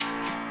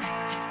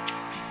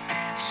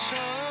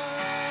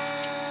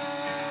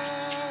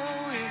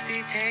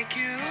they take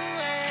you away,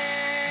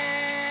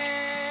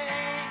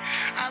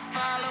 I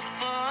follow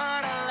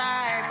for a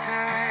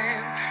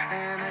lifetime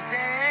and a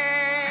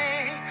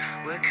day.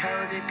 We're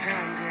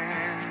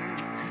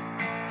codependent.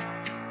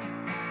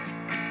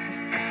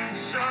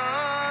 So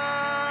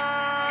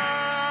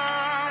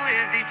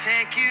if they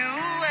take you away.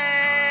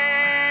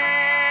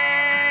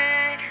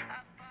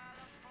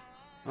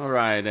 All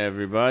right,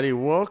 everybody.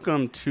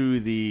 Welcome to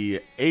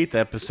the 8th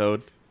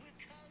episode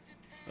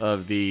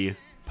of the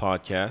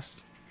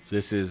podcast.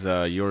 This is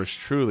yours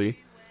truly,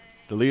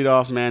 the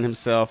leadoff man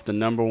himself, the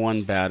number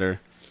one batter,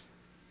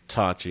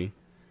 Tachi.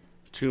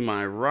 To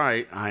my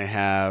right, I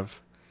have...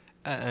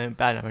 And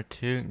bat number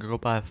 2, go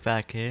by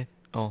Fat Kid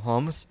on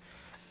Holmes.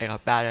 I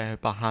got batter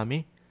behind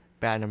me,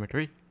 bat number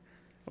 3.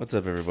 What's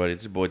up, everybody?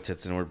 It's your boy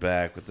Tits, and we're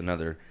back with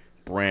another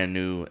brand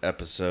new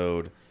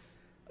episode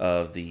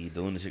of the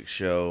Lunatic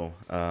Show.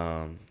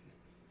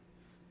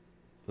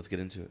 Let's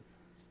get into it.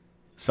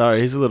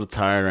 Sorry, he's a little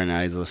tired right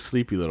now. He's a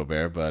sleepy little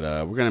bear, but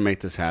we're going to make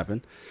this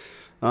happen.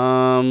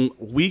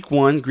 Week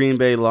 1, Green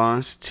Bay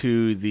lost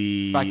to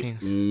the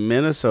Vikings.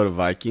 Minnesota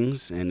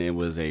Vikings, and it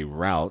was a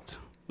rout.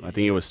 I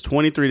think it was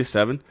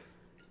 23-7.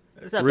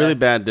 Really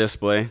bad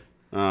display.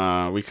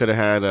 We could have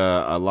had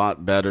a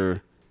lot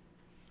better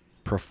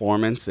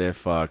performance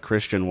if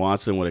Christian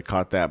Watson would have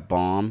caught that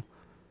bomb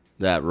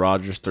that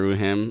Rodgers threw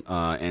him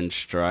in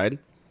stride.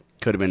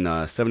 Could have been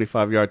a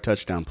 75-yard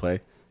touchdown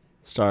play.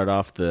 Started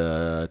off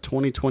the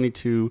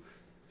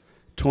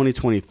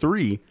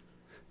 2022-2023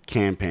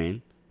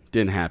 campaign.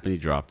 Didn't happen. He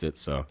dropped it.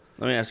 So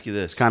Let me ask you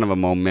this. it's kind of a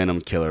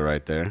momentum killer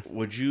right there.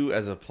 Would you,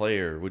 as a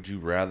player, would you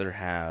rather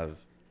have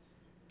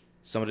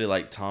somebody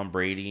like Tom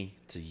Brady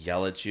to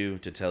yell at you,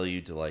 to tell you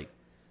to, like,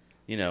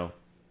 you know,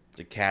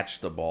 to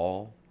catch the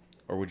ball?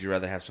 Or would you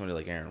rather have somebody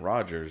like Aaron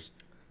Rodgers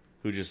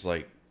who just,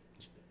 like,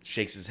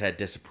 shakes his head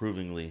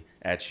disapprovingly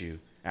at you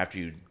after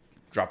you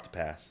drop the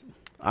pass?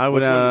 I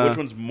would. Which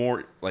one's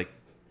more, like,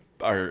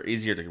 or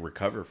easier to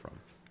recover from?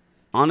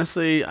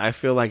 Honestly, I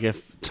feel like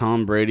if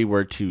Tom Brady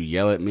were to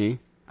yell at me,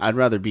 I'd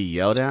rather be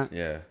yelled at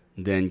Yeah.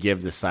 than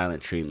give the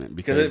silent treatment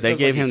Because because they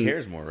gave like him. he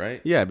cares more,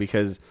 right? Yeah,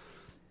 because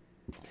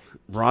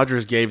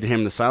Rodgers gave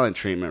him the silent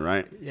treatment,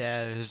 right?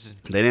 Yeah, it was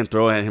just, They didn't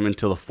throw at him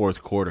until the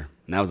fourth quarter,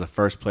 and that was the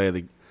first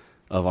play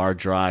of our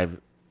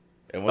drive.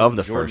 And Of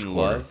the Jordan first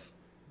quarter. Love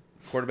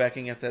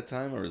quarterbacking at that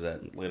time, or was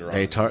that later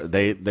on?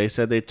 They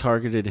said they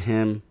targeted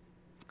him,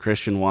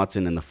 Christian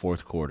Watson, in the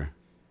fourth quarter.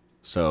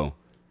 So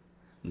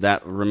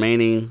that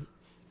remaining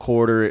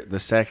quarter, the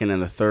second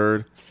and the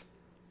third,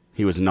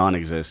 he was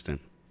non-existent.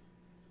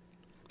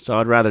 So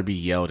I'd rather be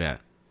yelled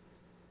at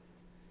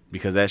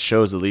because that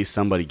shows at least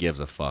somebody gives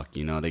a fuck.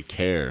 You know, they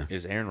care.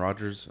 Is Aaron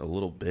Rodgers a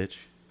little bitch?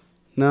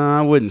 No,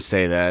 I wouldn't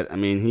say that. I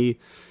mean,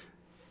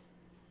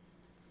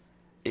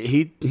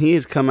 he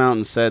has come out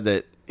and said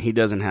that he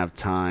doesn't have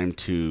time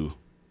to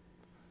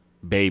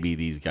baby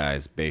these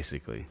guys,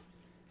 basically.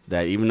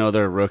 That even though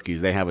they're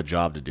rookies, they have a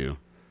job to do.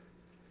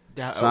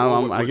 yeah,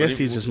 So I guess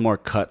he's just more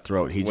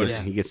cutthroat. He gets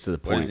to the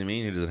What does he point.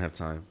 mean? He doesn't have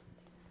time.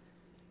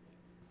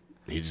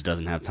 He just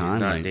doesn't have time.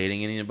 He's not like-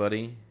 dating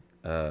anybody.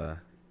 I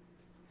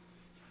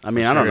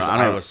mean, I don't know.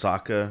 I don't.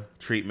 Iwasaka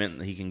treatment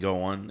that he can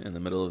go on in the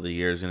middle of the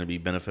year is going to be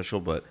beneficial,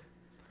 but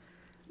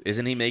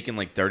isn't he making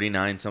like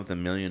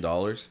 $39-something million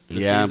this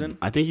Yeah, season?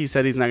 I think he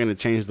said he's not going to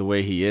change the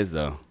way he is,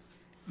 though.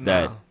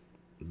 That No.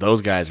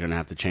 those guys are going to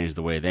have to change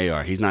the way they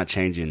are. He's not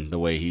changing the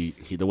way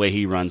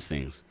he runs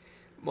things.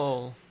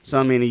 Well, So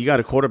I mean, you got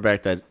a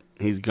quarterback that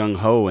he's gung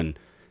ho, and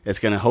it's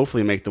going to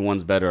hopefully make the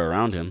ones better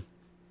around him.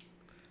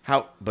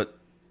 How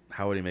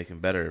would he make him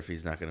better if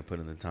he's not going to put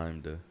in the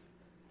time to?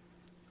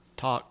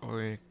 talk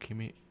or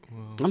commute.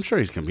 Well, I'm sure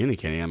he's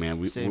communicating. I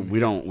mean, Same we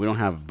don't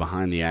have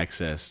behind the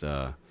access.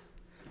 I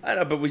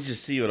know, but we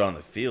just see it on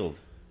the field.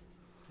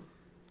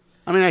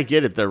 I mean, I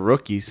get it. They're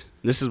rookies.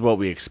 This is what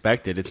we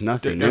expected. It's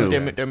nothing They're-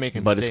 new. they're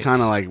making but it's mistakes.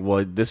 kind of like,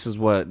 well, this is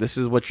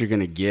what you're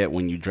gonna get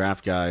when you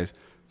draft guys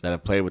that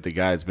have played with the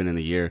guy that's been in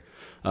the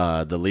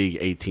league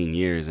 18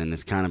 years, and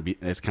it's kind of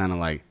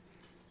like,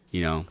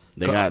 you know,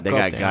 they got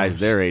guys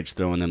their age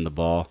throwing them the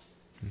ball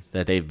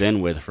that they've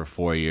been with for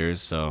 4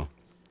 years,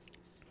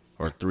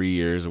 or 3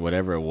 years, or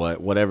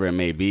whatever it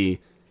may be,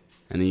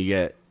 and then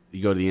you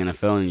go to the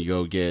NFL and you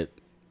go get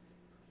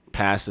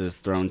passes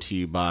thrown to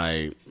you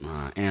by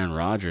Aaron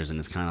Rodgers, and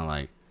it's kind of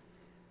like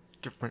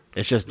different.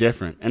 it's just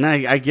different. And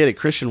I get it.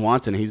 Christian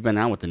Watson, he's been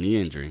out with the knee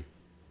injury,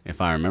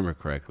 if I remember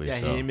correctly. Yeah,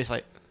 so he missed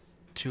like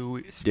 2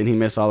 weeks. didn't he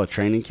miss all the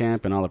training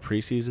camp and all the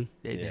preseason?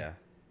 Yeah, he did. Yeah.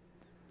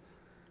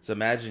 So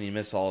imagine you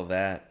miss all of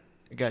that.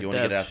 You got You want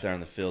to get dubs. out there on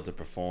the field to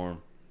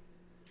perform,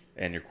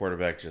 and your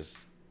quarterback just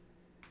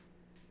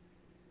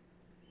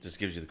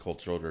gives you the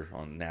cold shoulder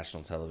on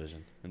national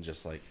television and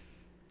just like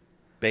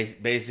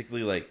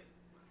basically like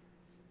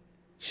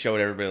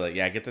showed everybody like,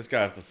 yeah, get this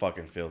guy off the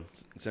fucking field,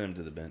 send him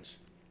to the bench.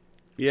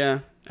 Yeah,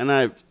 and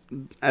I,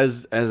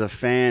 as a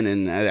fan,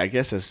 and I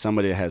guess as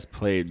somebody that has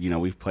played, you know,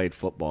 we've played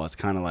football. It's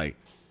kind of like,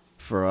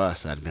 for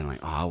us, I'd been like,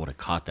 oh, I would have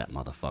caught that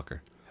motherfucker.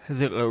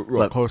 Is it real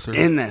But closer?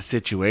 in that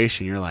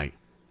situation, you're like,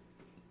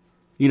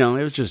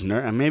 it was just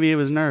maybe it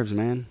was nerves,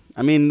 man.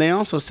 I mean, they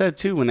also said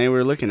too when they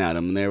were looking at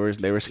him, they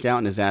were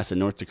scouting his ass at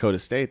North Dakota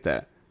State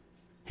that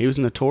he was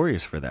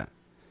notorious for that,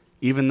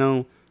 even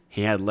though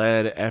he had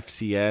led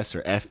FCS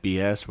or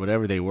FBS,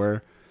 whatever they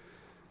were,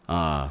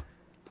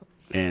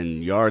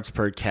 in yards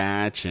per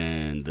catch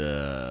and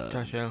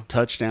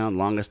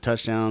longest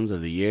touchdowns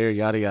of the year,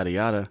 yada yada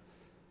yada.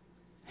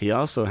 He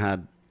also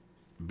had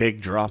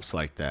big drops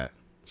like that,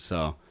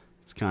 so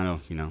it's kind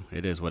of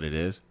it is what it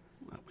is.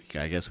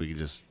 I guess we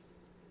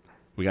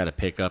got to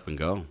pick up and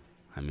go.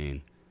 I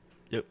mean,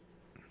 Yep.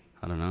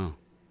 I don't know.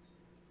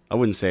 I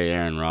wouldn't say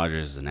Aaron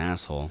Rodgers is an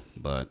asshole,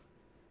 but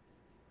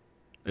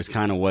it's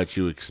kind of what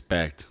you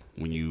expect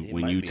when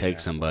you take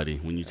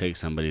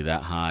somebody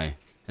that high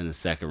in the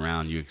second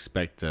round. You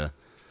expect to,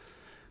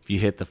 if you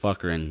hit the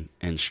fucker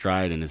in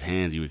stride in his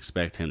hands, you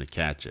expect him to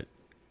catch it.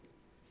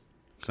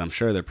 So I'm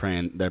sure they're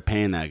paying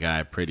that guy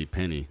a pretty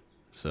penny.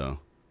 So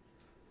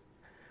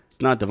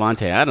it's not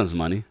Devontae Adams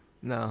money.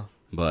 No.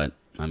 But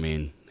I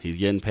mean, he's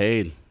getting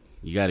paid.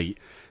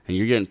 And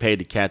you're getting paid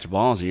to catch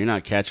balls, and you're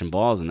not catching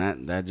balls, and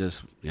that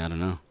just, I don't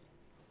know.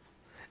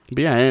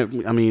 But yeah,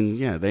 I mean,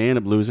 yeah, they end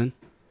up losing.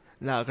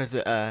 No, because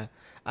I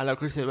know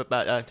Chris said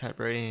about Tom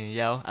Brady and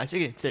yell. I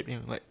think it's like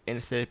in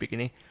the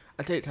beginning.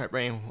 I think Tom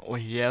Brady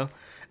was yell.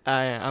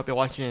 I've been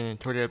watching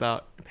Twitter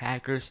about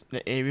Packers,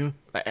 the interview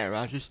by Aaron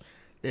Rodgers.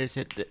 They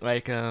said that,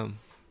 like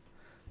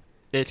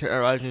they told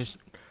Aaron Rodgers,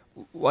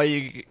 why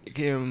you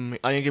give him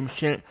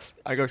shit?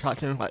 I go talk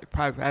to him like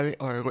private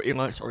or go eat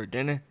lunch or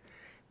dinner.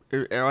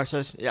 Aaron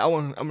says, yeah,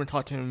 I'm gonna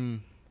talk to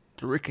him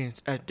to Ricky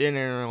at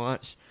dinner or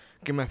lunch,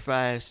 give him a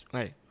fries,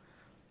 like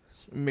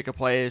make a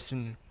plays,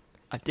 and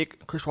I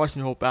think Chris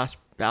Washington will bounce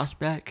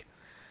back.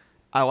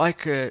 I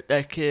like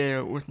that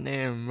kid with the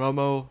name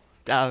Romo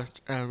Dobbs.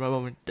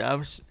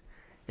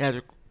 He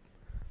has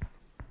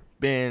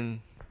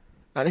been,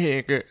 I think he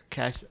didn't get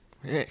catch.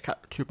 He didn't catch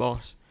 2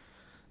 balls.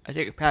 I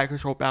think the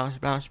Packers will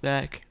bounce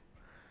back,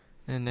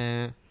 and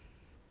then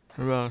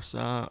who else?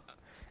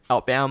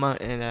 Alabama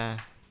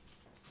and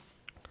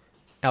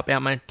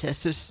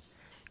Texas.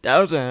 That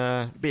was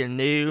be a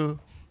new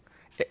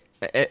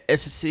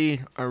SEC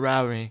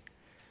rivalry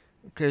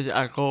because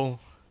I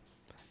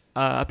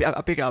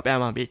pick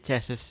Alabama beat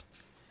Texas.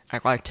 I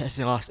like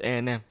Texas lost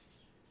A&M.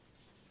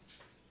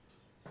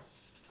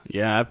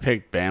 Yeah, I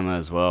picked Bama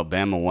as well.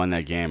 Bama won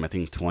that game, I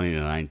think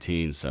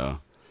 20-19. So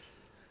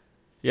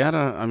yeah,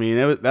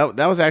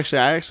 that was actually,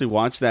 I actually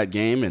watched that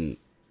game and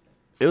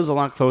it was a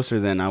lot closer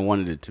than I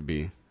wanted it to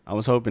be. I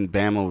was hoping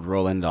Bama would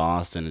roll into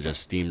Austin and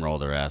just steamroll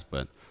their ass,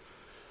 but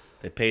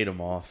they paid them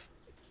off.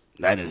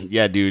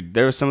 Yeah, dude,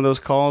 there were some of those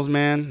calls,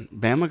 man,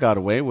 Bama got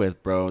away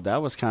with, bro.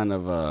 That was kind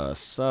of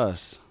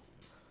sus.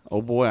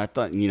 Oh boy, I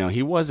thought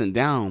he wasn't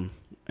down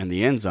in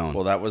the end zone.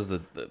 Well, that was the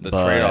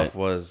trade-off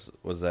was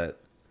that.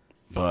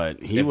 But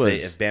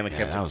if Bama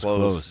kept it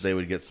close, they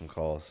would get some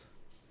calls.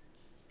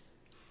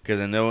 Because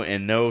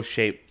in no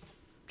shape,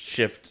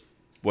 shift,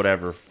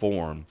 whatever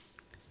form,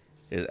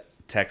 is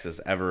Texas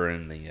ever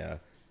in the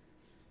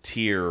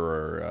tier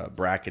or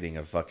bracketing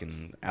of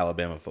fucking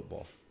Alabama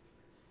football.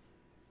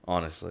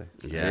 Honestly,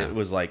 yeah, it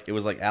was like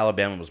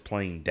Alabama was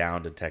playing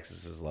down to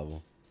Texas's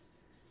level.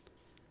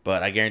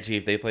 But I guarantee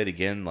if they played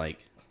again, like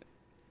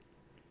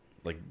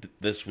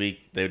this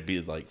week, they would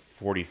be like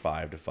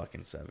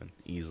 45-7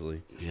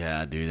 easily.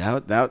 Yeah, dude,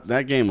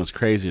 that game was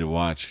crazy to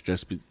watch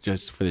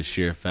just for the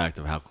sheer fact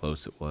of how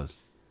close it was.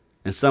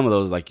 And some of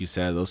those, like you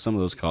said, some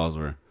of those calls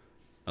were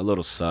a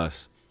little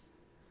sus.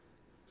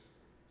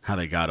 How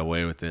they got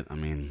away with it. I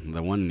mean,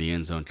 the one in the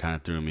end zone kind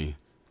of threw me.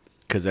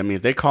 Because I mean,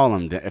 if they call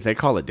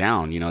it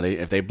down,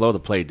 if they blow the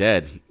play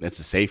dead, that's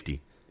a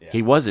safety. Yeah.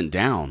 He wasn't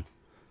down,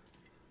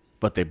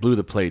 but they blew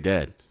the play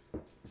dead,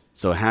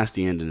 so it has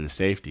to end in a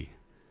safety.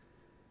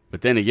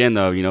 But then again,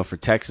 though, for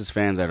Texas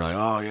fans that are like,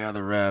 oh, yeah,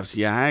 the refs.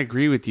 Yeah, I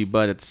agree with you,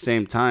 but at the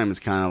same time, it's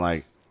kind of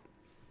like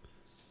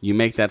you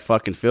make that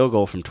fucking field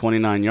goal from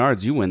 29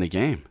 yards, you win the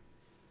game.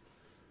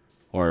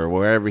 Or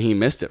wherever he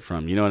missed it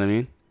from, you know what I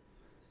mean?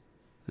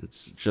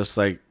 It's just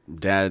like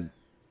Dad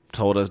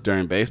told us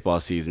during baseball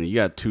season, you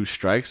got 2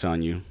 strikes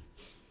on you.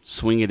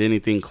 Swing at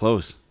anything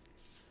close.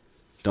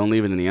 Don't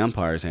leave it in the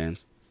umpire's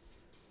hands.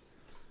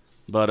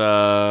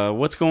 But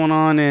what's going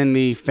on in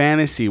the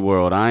fantasy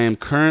world? I am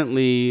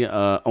currently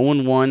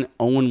 0-1,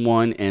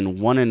 0-1, and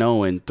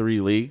 1-0 in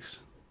 3 leagues.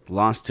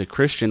 Lost to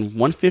Christian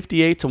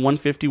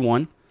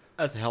 158-151.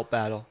 That's a help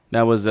battle.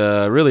 That was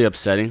really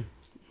upsetting.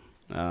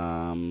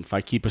 If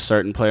I keep a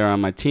certain player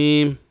on my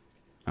team,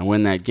 I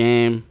win that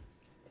game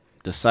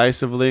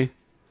decisively.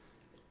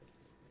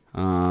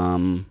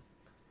 Got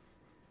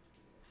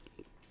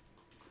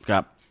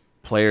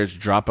players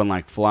dropping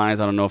like flies.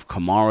 I don't know if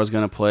Kamara's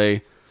going to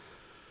play.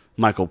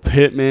 Michael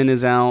Pittman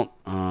is out.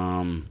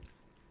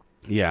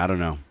 Yeah, I don't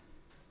know.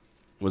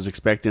 Was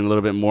expecting a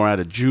little bit more out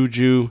of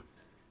Juju,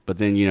 but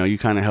then you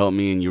kind of help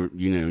me and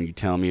you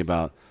tell me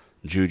about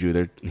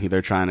Juju.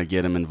 They're trying to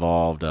get him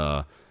involved.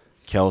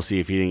 Kelsey,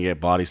 if he didn't get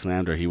body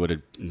slammed, or he would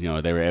have,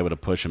 they were able to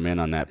push him in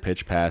on that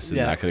pitch pass, and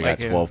I could have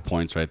got 12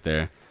 points right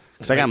there.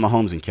 Because I got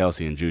Mahomes and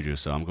Kelsey and Juju,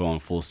 so I'm going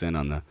full send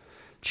on the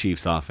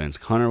Chiefs offense.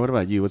 Hunter, what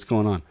about you? What's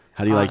going on?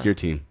 How do you like your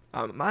team?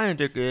 Mine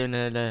are good.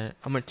 And,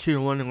 I'm a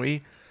 2-1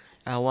 lead.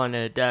 I won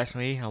the Dash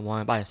league. I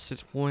won by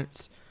 6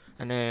 points.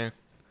 And then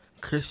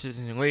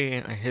Christian Lee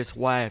and his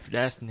wife,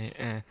 Destiny,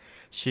 and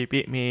she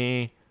beat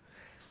me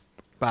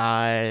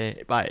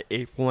by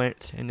 8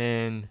 points. And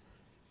then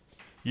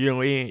you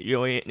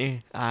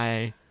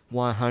I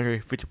won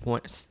 150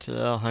 points to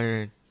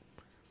 100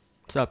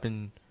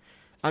 something.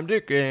 I'm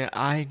doing good.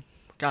 I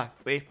got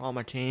faith on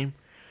my team.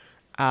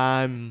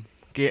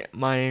 Get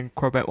my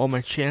quarterback one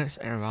more chance,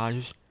 Aaron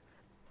Rodgers.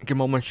 Give him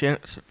one more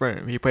chance for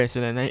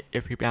replacing the night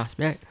if he bounce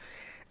back.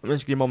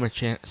 Let's give him one more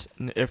chance.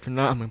 And if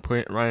not, I'm going to put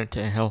it right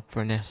into hell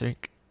for next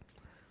week.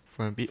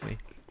 For him to beat me.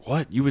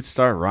 What? You would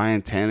start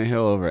Ryan Tannehill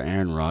over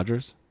Aaron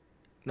Rodgers?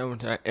 No,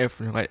 if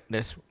like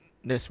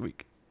this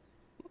week.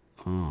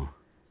 Oh.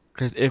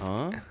 Because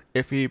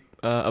if he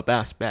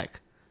bounce back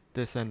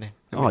this Sunday.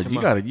 Oh,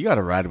 you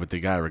gotta ride with the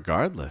guy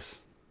regardless.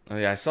 Oh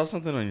yeah, I saw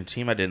something on your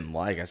team I didn't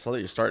like. I saw that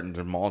you're starting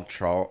Jamal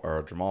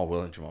Charles.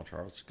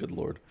 Good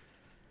lord,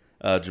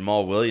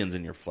 Jamal Williams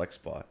in your flex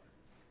spot.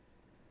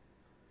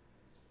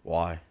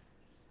 Why?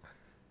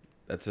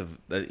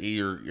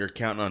 You're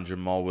counting on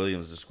Jamal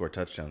Williams to score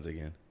touchdowns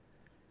again.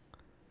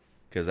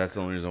 Because that's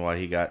the only reason why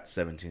he got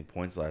 17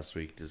 points last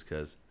week, just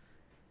because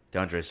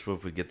DeAndre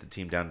Swift would get the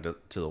team down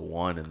to the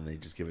 1, and then they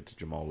just give it to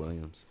Jamal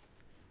Williams.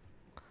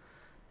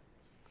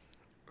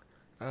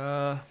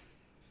 That's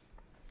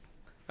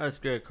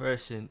a good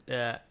question.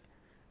 Yeah,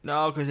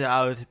 no, because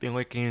I've been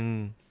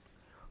looking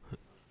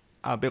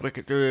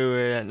through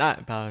it, not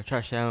about a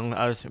touchdown.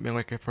 I've been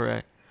looking for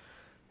it.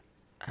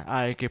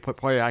 I could put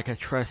player I can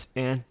trust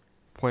in,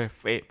 put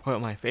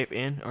my faith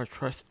in, or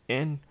trust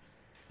in.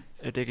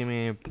 If they give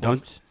me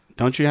points.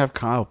 Don't you have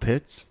Kyle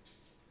Pitts?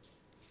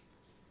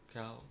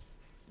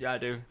 Yeah, I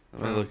do.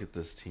 Let me look at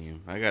this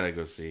team. I gotta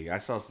go see. I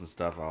saw some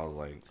stuff. I was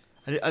like,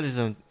 I just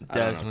don't. I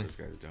don't know what this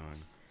guy's doing.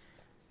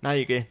 Now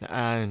you get.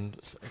 I'm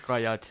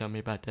glad y'all tell me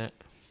about that.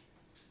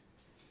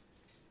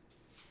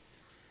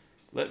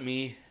 Let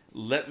me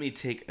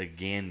take a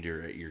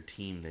gander at your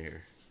team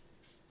there,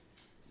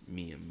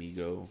 mi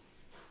amigo.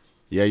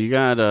 Yeah, you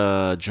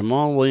got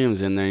Jamal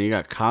Williams in there. You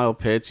got Kyle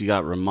Pitts. You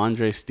got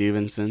Ramondre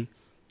Stevenson.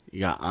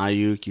 You got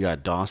Ayuk. You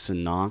got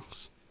Dawson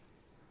Knox.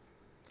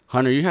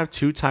 Hunter, you have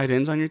 2 tight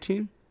ends on your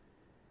team?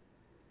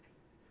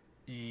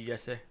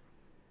 Yes, sir.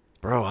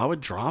 Bro, I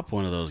would drop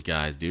one of those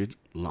guys, dude.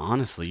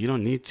 Honestly, you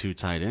don't need 2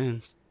 tight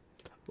ends.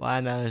 Why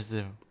not?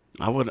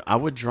 I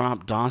would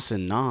drop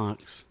Dawson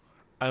Knox.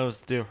 I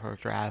was due for a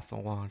draft for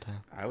a long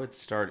time. I would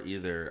start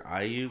either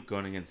Ayuk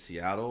going against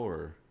Seattle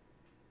or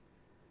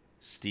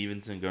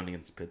Stevenson going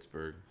against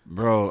Pittsburgh.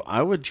 Bro,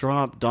 I would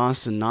drop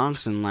Dawson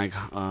Knox, and like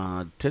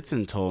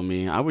Titten told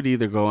me, I would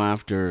either go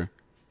after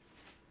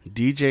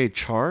DJ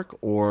Chark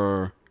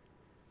or,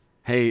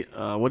 hey,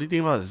 what do you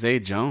think about Zay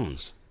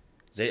Jones?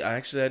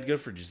 I'd go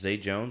for Zay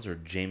Jones or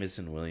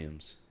Jamison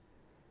Williams.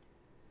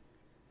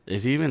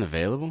 Is he even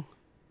available?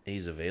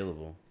 He's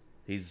available.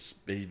 He's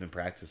been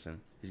practicing.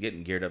 He's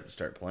getting geared up to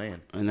start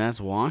playing. And that's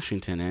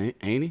Washington,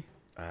 ain't he?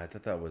 I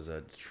thought that was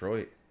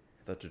Detroit.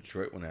 I thought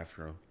Detroit went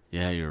after him.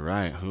 Yeah, you're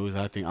right. Who was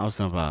I think? I was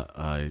talking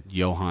about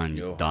Johan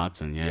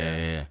Dotson.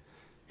 Yeah.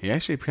 He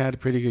actually had a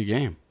pretty good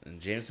game. And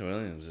Jameson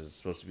Williams is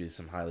supposed to be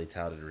some highly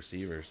touted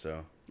receiver,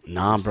 so.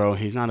 Nah, bro,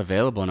 he's not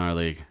available in our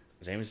league.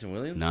 Jameson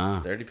Williams?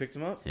 Nah. They already picked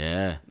him up?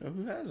 Yeah. No,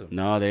 who has him?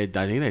 No, I think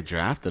they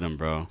drafted him,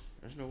 bro.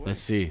 There's no way.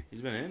 Let's see.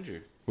 He's been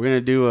injured. We're going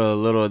to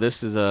do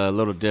this is a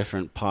little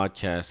different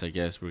podcast, I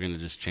guess. We're going to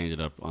just change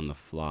it up on the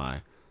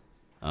fly.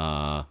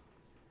 Yeah,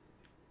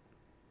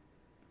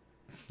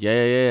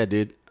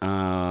 dude.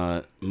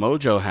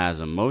 Mojo has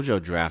him. Mojo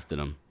drafted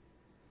him.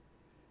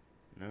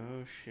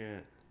 No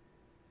shit.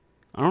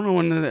 I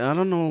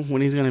don't know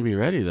when he's going to be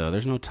ready, though.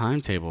 There's no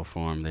timetable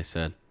for him, they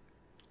said.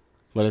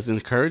 But it's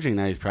encouraging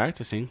that he's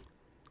practicing.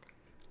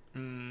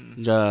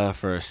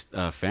 For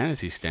a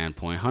fantasy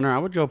standpoint. Hunter, I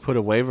would go put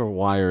a waiver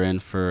wire in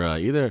for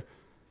either...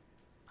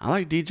 I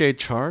like DJ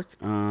Chark,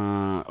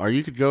 or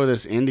you could go with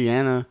this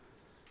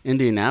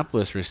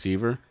Indianapolis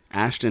receiver,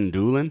 Ashton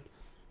Doolin,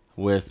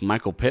 with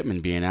Michael Pittman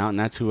being out, and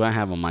that's who I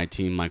have on my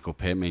team, Michael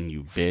Pittman,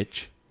 you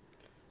bitch.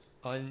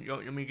 Let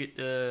me get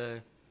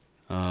the...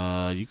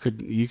 You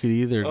could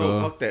either go...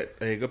 Oh, fuck that.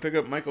 Hey, go pick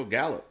up Michael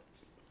Gallup.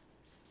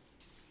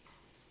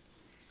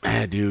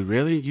 Dude,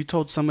 really? You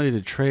told somebody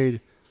to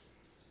trade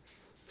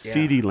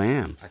CeeDee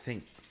Lamb. I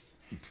think...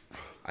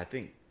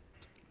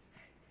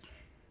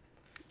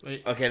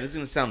 Wait. Okay, this is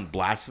going to sound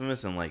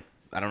blasphemous and like,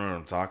 I don't know what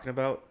I'm talking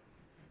about.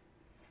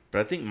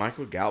 But I think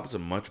Michael Gallup's a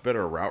much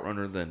better route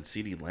runner than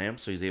CeeDee Lamb,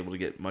 so he's able to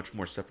get much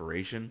more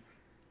separation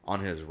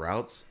on his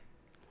routes.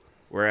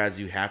 Whereas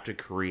you have to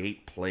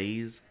create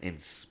plays and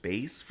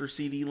space for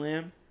CeeDee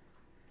Lamb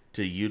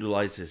to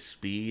utilize his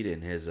speed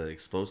and his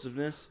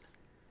explosiveness.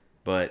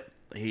 But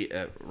he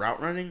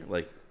route running,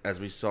 like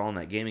as we saw in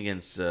that game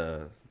against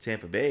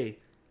Tampa Bay,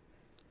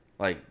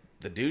 like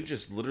the dude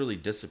just literally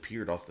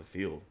disappeared off the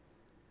field.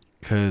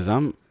 Cause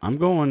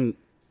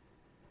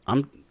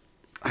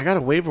I got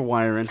a waiver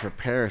wire in for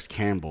Paris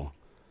Campbell.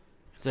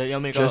 So you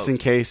want me to Just go? in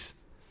case,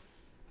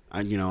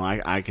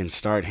 I can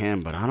start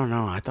him, but I don't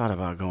know. I thought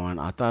about going.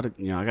 I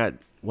got,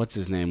 what's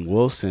his name?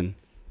 Wilson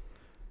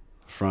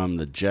from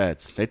the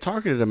Jets. They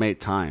targeted him 8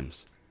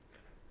 times.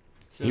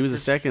 So He was the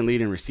Chris- second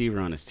leading receiver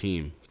on his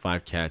team.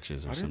 5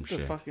 catches or Why some didn't the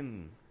shit.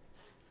 fucking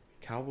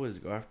Cowboys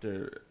go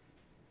after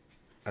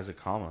as a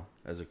Kuma?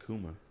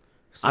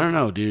 I don't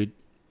know, dude.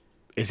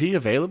 Is he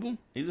available?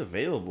 He's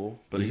available,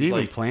 but Is he's he even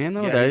like, playing,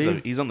 though? Yeah,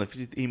 he's on the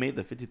 50, he made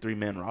the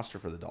 53-man roster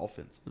for the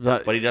Dolphins,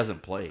 but he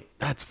doesn't play.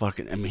 That's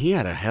fucking. I mean, he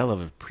had a hell of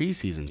a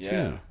preseason too.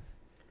 Yeah.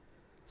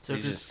 So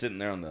He's Chris- just sitting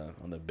there on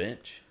the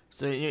bench.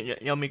 So you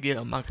want me to get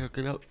a Michael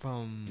Gallup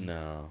from?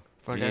 No,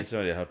 For you that- need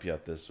somebody to help you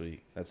out this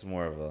week. That's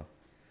more of a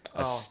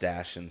Oh.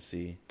 stash and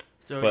see.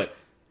 So But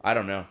I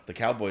don't know. The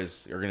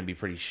Cowboys are going to be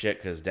pretty shit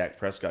because Dak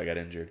Prescott got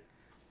injured.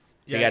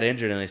 yeah, He got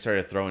injured and they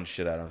started throwing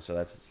shit at him. So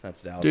that's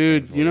Dallas.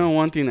 Dude, fans you know winning.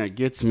 one thing that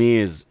gets me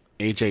is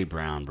AJ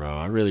Brown, bro.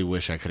 I really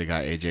wish I could have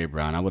got AJ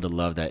Brown. I would have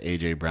loved that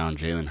AJ Brown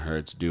Jalen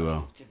Hurts duo.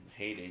 I fucking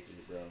hate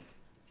AJ Brown.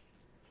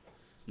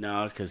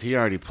 No, because he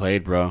already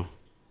played, bro.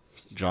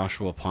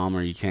 Joshua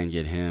Palmer, you can't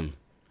get him.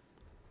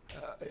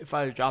 if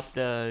I drop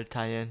the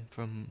tight end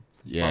from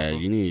Yeah, Buffalo.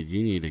 you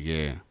need to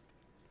get.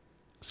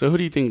 So who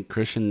do you think,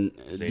 Christian?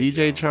 Zay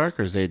DJ Jones. Chark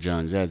or Zay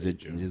Jones? Yeah, Zay Zay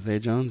Jones. Zay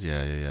Jones.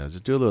 Yeah.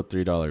 Just do a little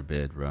 $3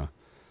 bid, bro.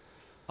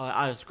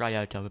 I was glad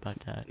you told me about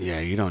that. Yeah,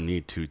 you don't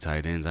need 2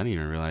 tight ends. I didn't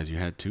even realize you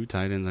had 2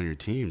 tight ends on your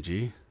team.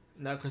 G.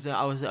 No, because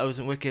I was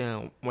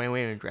looking when we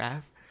were in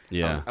draft.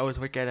 Yeah. I was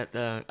looking at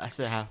I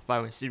still have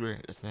 5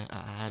 receivers. I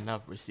had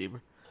enough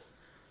receiver.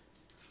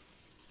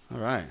 All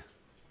right.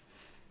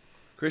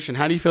 Christian,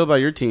 how do you feel about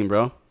your team,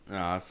 bro? No,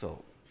 I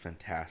feel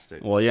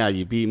fantastic. Well, yeah,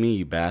 you beat me,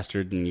 you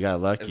bastard, and you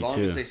got lucky As long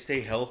too. as they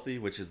stay healthy,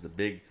 which is the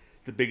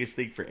biggest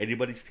thing for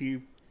anybody's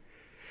team.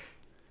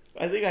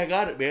 I think I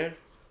got it, man.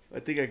 I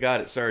think I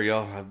got it. Sorry,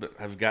 y'all.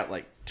 I've got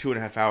like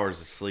 2.5 hours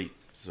of sleep,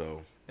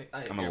 so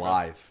I'm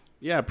alive.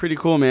 Yeah, pretty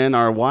cool, man.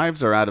 Our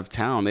wives are out of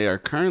town. They are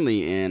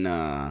currently in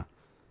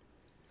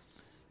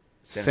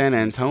San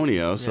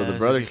Antonio. So Yeah, the it'll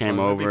brother be came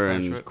fun. It'll be over fun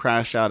and trip.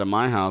 crashed out at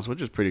my house,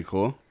 which is pretty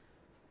cool.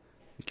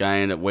 Guy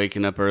ended up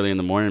waking up early in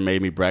the morning and made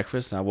me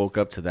breakfast. I woke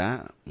up to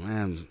that.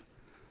 Man,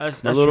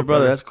 That's my little true,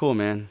 brother, that's cool,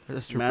 man.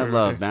 That's true, Mad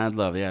brother.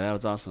 love. Yeah, that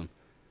was awesome.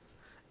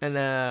 And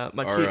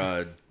my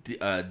Or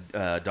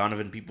kid.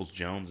 Donovan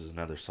Peoples-Jones is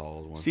another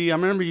solid one. See, I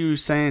remember you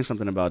saying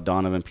something about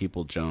Donovan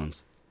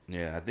Peoples-Jones.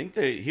 Yeah, I think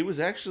he was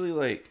actually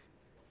like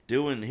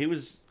he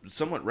was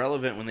somewhat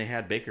relevant when they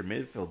had Baker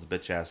Mayfield's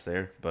bitch ass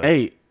there. But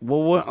Hey,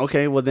 well, what?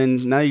 Okay, well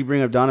then now you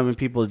bring up Donovan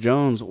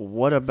Peoples-Jones.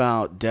 What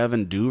about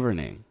Devin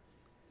Duvernay?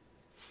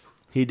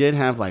 He did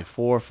have like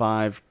 4 or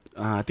 5,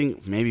 I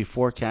think maybe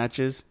 4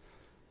 catches,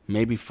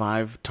 maybe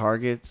 5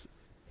 targets.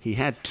 He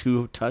had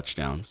 2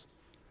 touchdowns.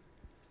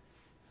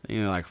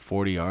 Like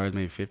 40 yards,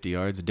 maybe 50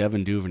 yards.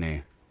 Devin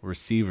Duvernay,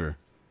 receiver,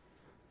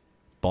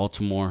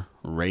 Baltimore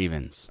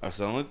Ravens. so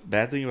the only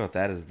bad thing about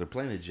that is they're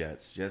playing the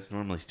Jets. Jets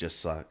normally just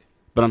suck.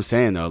 But I'm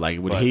saying though, like,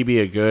 would But- he be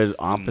a good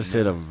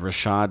opposite of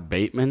Rashad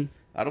Bateman?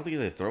 I don't think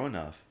they throw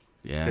enough.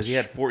 Yeah, Because he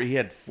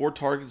had 4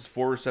 targets,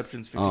 4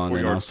 receptions, 54 Oh, and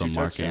then yards, also 2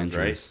 Mark touchdowns, Andrews.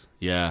 right?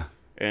 Yeah,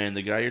 And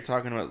the guy you're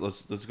talking about,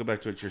 let's go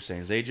back to what you're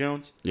saying. Zay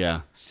Jones,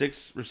 yeah.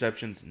 6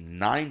 receptions,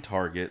 9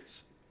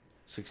 targets,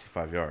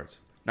 65 yards.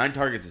 9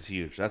 targets is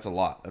huge. That's a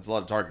lot. That's a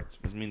lot of targets.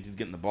 Which means he's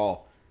getting the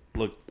ball.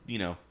 Look,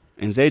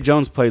 And Zay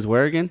Jones plays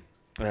where again?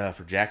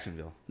 for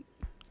Jacksonville.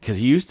 Because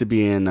he used to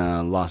be in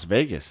Las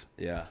Vegas.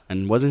 Yeah.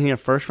 And wasn't he a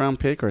first-round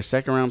pick or a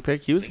second-round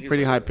pick? He was a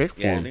pretty high pick for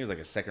Yeah, I him. think it was like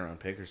a 2nd-round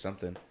pick or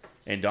something.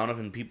 And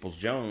Donovan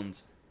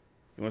Peoples-Jones,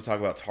 you want to talk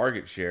about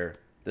target share?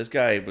 This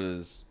guy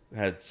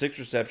had 6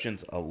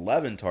 receptions,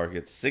 11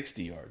 targets,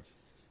 60 yards.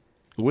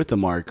 With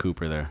Amari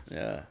Cooper there.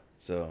 Yeah.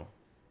 So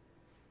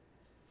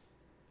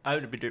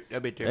That'd be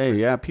different. Hey,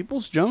 yeah,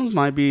 Peoples-Jones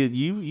might be...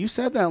 You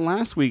said that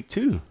last week,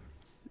 too.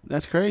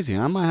 That's crazy.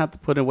 I might have to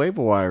put a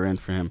waiver wire in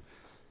for him.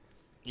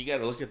 you got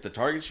to look at the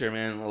target share,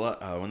 man.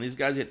 When these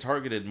guys get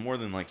targeted more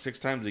than like 6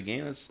 times a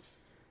game,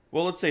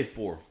 let's say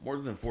 4, more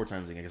than 4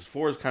 times a game. Because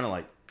 4 is kind of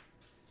like,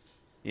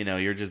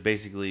 you're just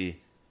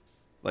basically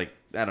like,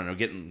 I don't know,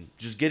 getting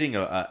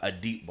a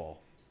deep ball.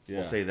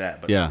 We'll say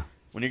that. But Yeah.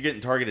 when you're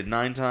getting targeted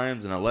 9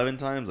 times and 11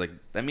 times, like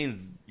that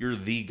means you're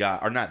the guy,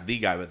 or not the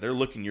guy, but they're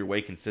looking your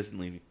way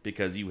consistently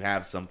because you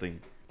have something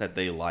that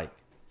they like.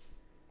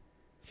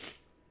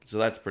 So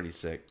that's pretty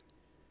sick.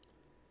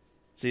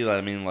 See, I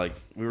mean, like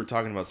we were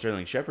talking about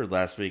Sterling Shepard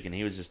last week, and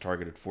he was just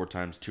targeted 4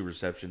 times, 2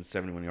 receptions,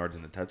 71 yards,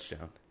 and a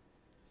touchdown.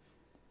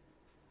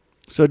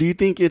 So do you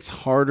think it's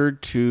harder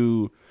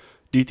to...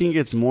 Do you think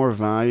it's more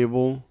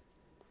valuable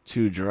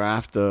to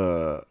draft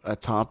a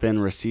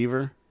top-end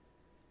receiver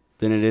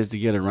than it is to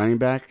get a running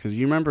back? Because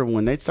you remember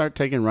when they start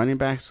taking running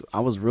backs,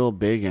 I was real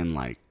big in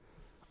like,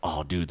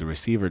 oh, dude, the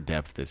receiver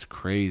depth is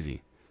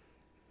crazy.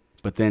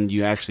 But then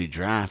you actually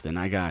draft, and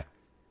I got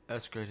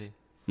That's crazy.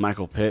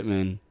 Michael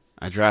Pittman.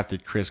 I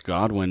drafted Chris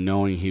Godwin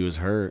knowing he was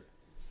hurt.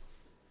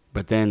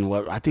 But then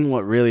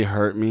what really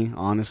hurt me,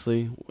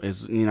 honestly,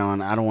 is, and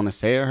I don't want to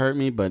say it hurt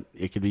me, but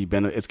it could be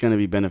it's going to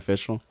be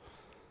beneficial.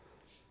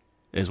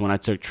 is when I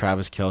took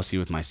Travis Kelce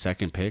with my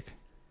second pick.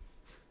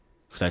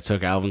 Because I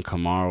took Alvin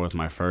Kamara with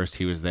my first.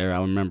 He was there.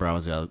 I remember I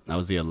was the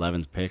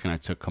 11th pick, and I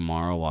took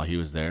Kamara while he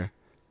was there.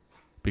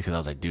 Because I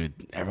was like, dude,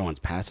 everyone's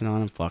passing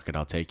on him. Fuck it,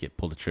 I'll take it.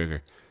 Pull the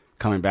trigger.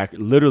 Coming back,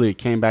 literally it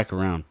came back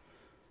around.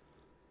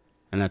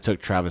 And I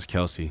took Travis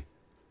Kelce.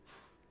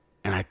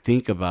 And I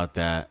think about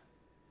that.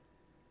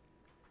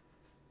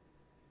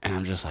 And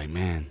I'm just like,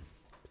 man,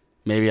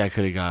 maybe I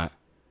could have got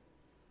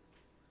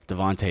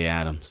Devontae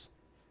Adams.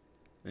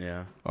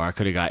 Yeah. Or I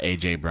could have got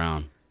A.J.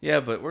 Brown. Yeah,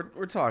 but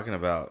we're talking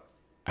about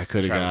I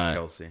could have got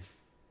Travis Kelce.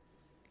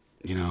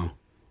 You know,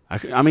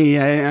 I mean,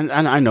 yeah, and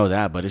I know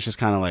that, but it's just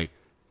kind of like,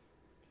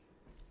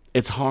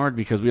 it's hard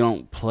because we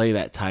don't play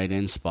that tight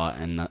end spot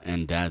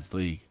in Dad's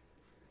league.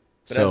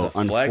 But so as a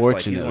flex, unfortunately,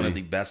 like, he's one of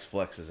the best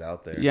flexes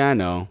out there. Yeah, I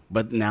know,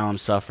 but now I'm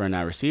suffering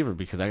that receiver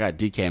because I got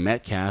DK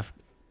Metcalf,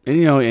 and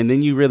and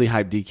then you really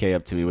hype DK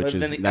up to me, which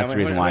that's the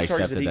reason why I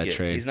accepted that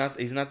trade.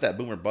 He's not that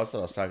boomer bust that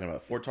I was talking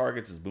about. 4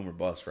 targets is boomer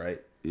bust, right?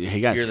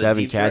 He got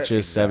 7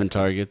 catches, 7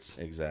 targets,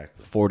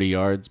 exactly 40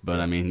 yards. But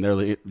I mean,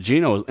 they're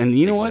Geno, and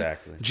you know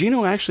what?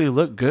 Geno actually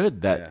looked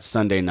good that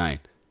Sunday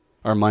night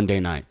or Monday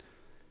night.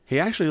 He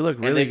actually looked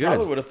really good. They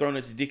probably would have thrown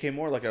it to DK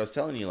Moore, like I was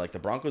telling you. Like the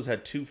Broncos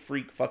had 2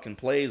 freak fucking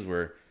plays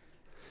where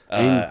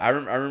I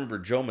remember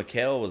Joe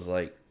McHale was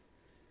like,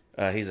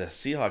 he's a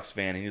Seahawks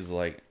fan, and he's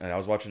like, I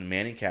was watching the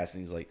Manning cast,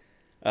 and he's like,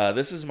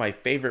 this is my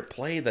favorite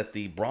play that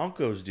the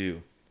Broncos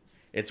do.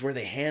 It's where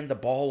they hand the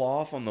ball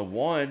off on the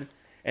 1,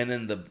 and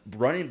then the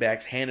running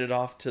backs hand it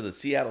off to the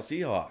Seattle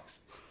Seahawks.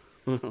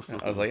 I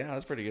was like, yeah,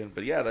 that's pretty good.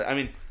 But yeah, I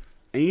mean,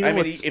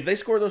 if they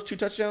score those 2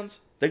 touchdowns,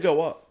 they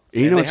go up.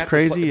 You know what's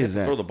crazy is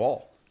that throw the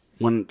ball.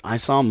 When I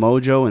saw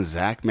Mojo and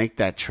Zach make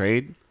that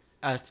trade,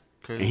 That's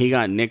crazy. and he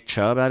got Nick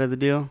Chubb out of the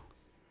deal,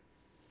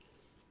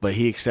 but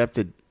he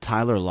accepted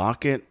Tyler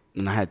Lockett,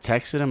 and I had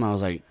texted him. I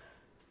was like,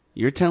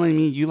 "You're telling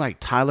me you like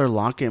Tyler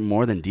Lockett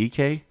more than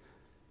DK?"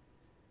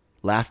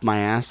 Laughed my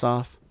ass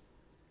off.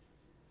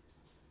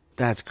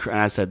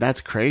 I said,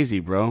 "That's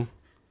crazy, bro."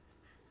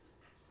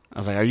 I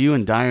was like, "Are you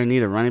in dire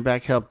need of running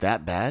back help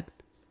that bad?"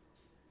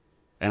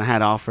 And I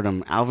had offered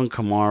him Alvin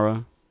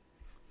Kamara.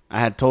 I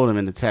had told him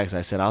in the text,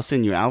 I said, I'll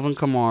send you Alvin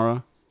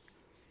Kamara.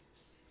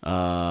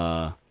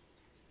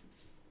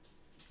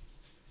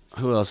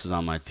 Who else is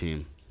on my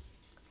team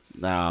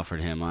that I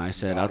offered him? I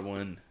said,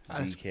 Godwin,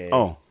 DK.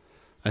 Oh,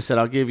 I said,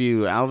 I'll give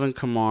you Alvin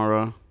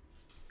Kamara,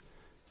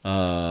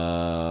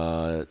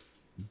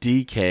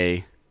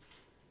 DK.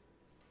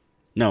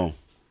 No,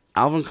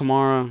 Alvin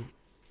Kamara,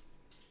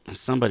 and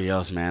somebody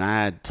else, man.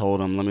 I had told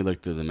him, let me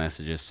look through the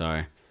messages,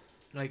 sorry.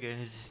 Like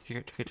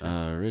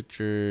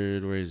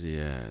Richard, where is he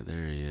at?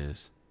 There he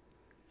is.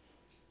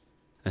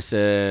 I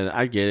said,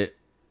 I get it.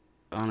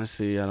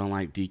 Honestly, I don't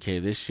like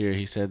DK this year.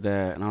 He said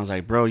that. And I was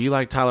like, bro, you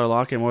like Tyler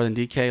Lockett more than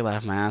DK?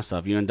 Laugh my ass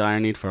off. You in dire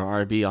need for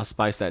an RB? I'll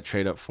spice that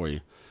trade up for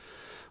you.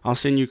 I'll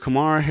send you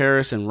Kamara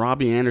Harris and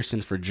Robbie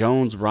Anderson for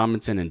Jones,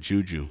 Robinson, and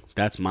Juju.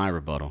 That's my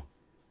rebuttal.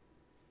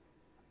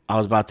 I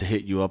was about to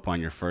hit you up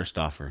on your first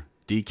offer.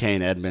 DK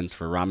and Edmonds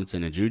for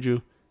Robinson and Juju.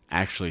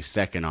 Actually,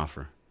 second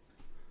offer.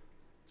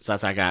 So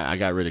that's I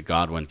got rid of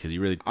Godwin because he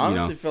really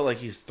honestly felt like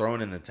he's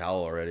thrown in the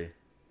towel already.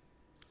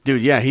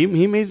 Dude, yeah,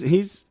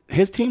 his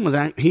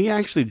team he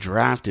actually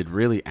drafted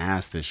really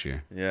ass this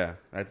year. Yeah,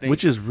 I think,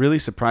 which is really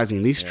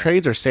surprising. These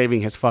trades are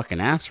saving his fucking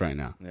ass right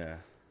now. Yeah,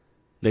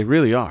 they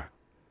really are.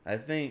 I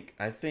think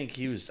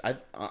he was.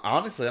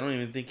 Honestly, I don't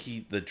even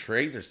think the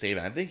trades are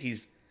saving. I think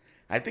he's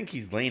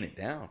laying it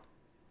down.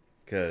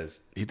 Cause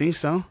you think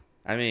so?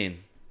 I mean,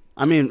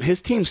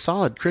 his team's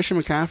solid.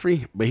 Christian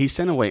McCaffrey, but he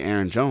sent away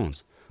Aaron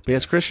Jones. But he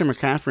has Christian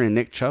McCaffrey and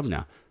Nick Chubb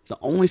now. The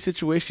only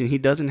situation he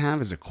doesn't have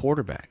is a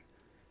quarterback.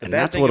 And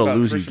that's what'll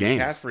lose you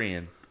games.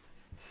 McCaffrey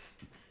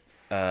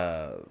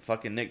and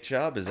fucking Nick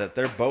Chubb is that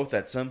they're both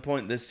at some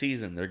point this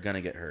season they're gonna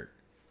get hurt.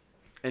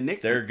 And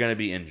they're gonna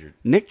be injured.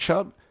 Nick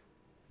Chubb's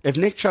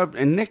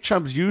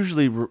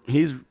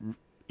he's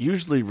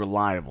usually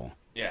reliable.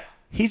 Yeah.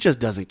 He just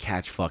doesn't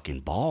catch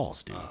fucking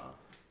balls, dude.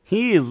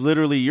 He is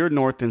literally your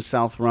north and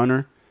south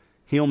runner.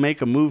 He'll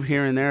make a move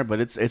here and there, but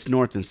it's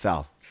north and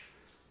south.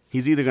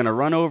 He's either going to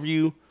run over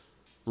you,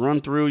 run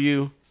through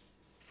you,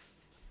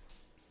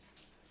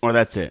 or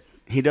that's it.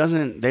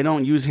 They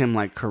don't use him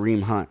like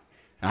Kareem Hunt.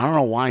 And I don't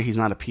know why he's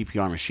not a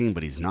PPR machine,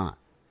 but he's not.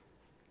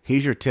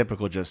 He's your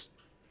typical just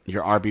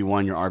your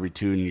RB1, your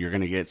RB2, and you're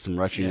going to get some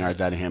rushing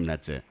yards out of him.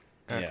 That's it.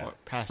 Yeah.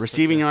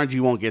 Receiving yards,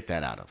 you won't get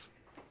that out of.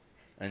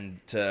 And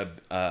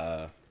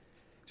to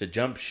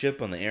jump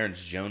ship on the Aaron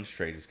Jones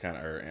trade is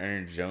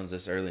Aaron Jones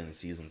this early in the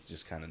season is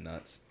just kind of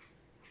nuts.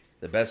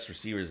 The best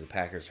receivers the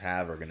Packers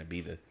have are going to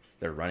be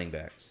their running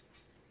backs.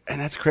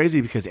 And that's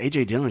crazy because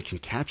A.J. Dillon can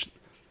catch.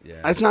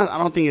 Yeah. I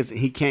don't think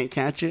he can't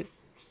catch it.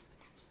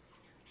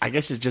 I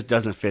guess it just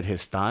doesn't fit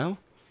his style.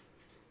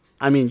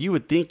 I mean, you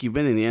would think you've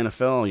been in the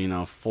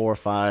NFL, 4 or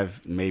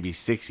 5, maybe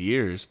 6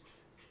 years.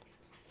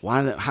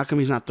 How come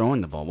he's not throwing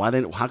the ball?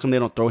 How come they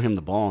don't throw him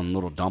the ball in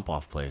little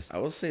dump-off plays? I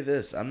will say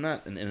this. I'm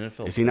not an NFL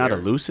player. Is he not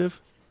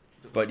elusive?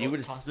 But you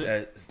would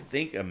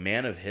think a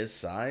man of his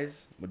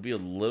size would be a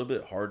little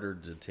bit harder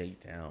to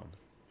take down.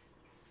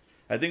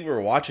 I think we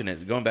were watching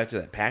it, going back to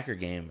that Packer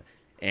game,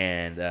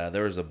 and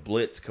there was a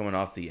blitz coming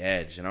off the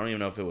edge. And I don't even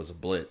know if it was a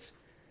blitz.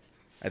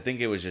 I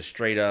think it was just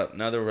straight up.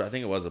 No, I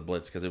think it was a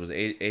blitz because it was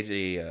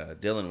A.J.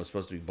 Dillon was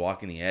supposed to be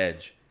blocking the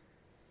edge.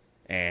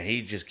 And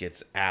he just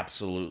gets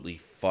absolutely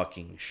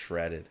fucking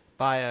shredded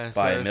by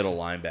a middle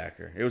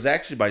linebacker. It was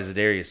actually by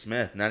Zadarius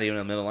Smith, not even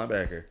a middle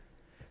linebacker.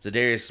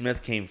 Zadarius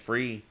Smith came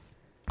free,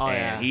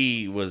 and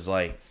he was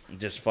like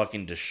just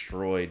fucking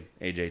destroyed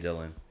A.J.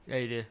 Dillon. Yeah,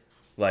 he did.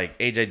 Like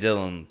A.J.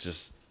 Dillon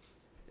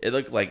it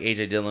looked like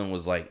A.J. Dillon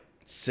was like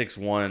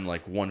 6'1",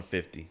 like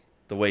 150.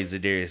 The way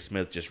Zadarius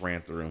Smith just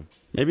ran through him.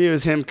 Maybe it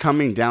was him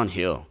coming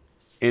downhill,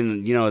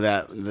 and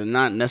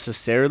not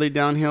necessarily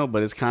downhill,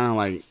 but it's kind of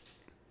like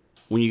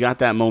when you got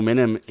that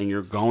momentum and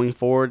you're going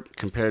forward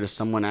compared to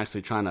someone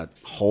actually trying to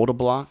hold a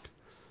block.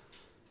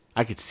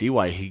 I could see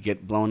why he'd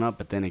get blown up,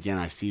 but then again,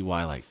 I see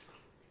why like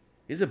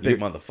he's a big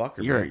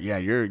motherfucker. Bro.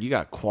 You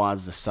got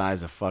quads the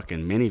size of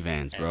fucking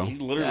minivans, bro. And he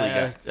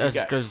literally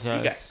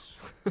got.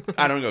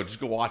 I don't know. Just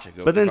go watch it.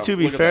 But then, to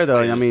be fair, though,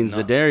 I mean,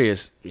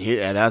 Zadarius,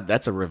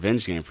 that's a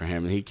revenge game for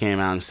him. He came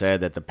out and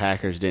said that the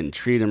Packers didn't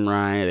treat him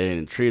right. They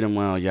didn't treat him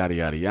well, yada,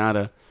 yada,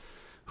 yada.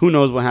 Who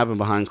knows what happened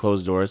behind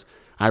closed doors?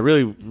 I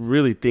really,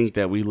 really think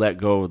that we let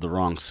go of the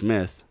wrong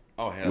Smith.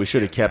 Oh, hell, we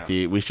should have kept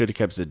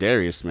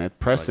Zadarius Smith.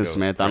 Preston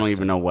Smith, I don't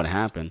even know what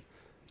happened.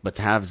 But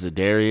to have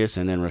Zadarius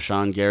and then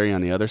Rashawn Gary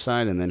on the other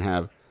side and then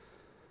have,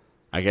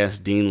 I guess,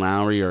 Dean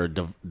Lowry or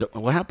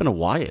what happened to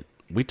Wyatt?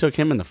 We took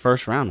him in the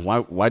first round.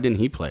 Why didn't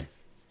he play?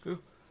 Who?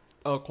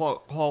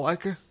 Paul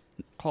Walker?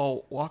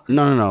 Paul Walker?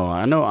 No.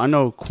 I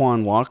know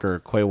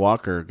Quay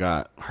Walker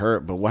got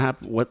hurt, but what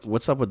happened?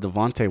 What's up with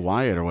Devontae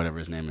Wyatt or whatever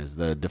his name is,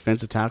 the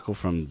defensive tackle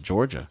from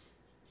Georgia?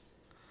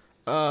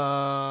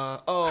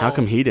 How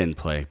come he didn't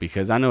play?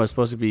 Because I know it's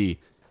supposed to be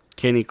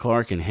Kenny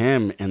Clark and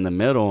him in the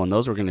middle, and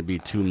those were going to be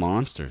two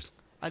monsters.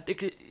 I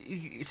think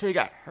he said he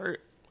got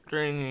hurt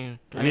during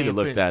I need to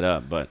look that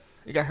up, but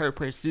he got hurt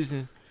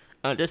pre-season.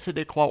 They said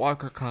that Quad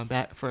Walker come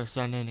back for a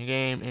Sunday in the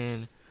game,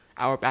 and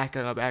our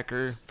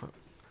backer, for,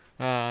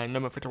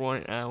 number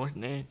 51, what's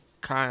his name?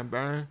 Kyle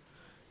Byrne.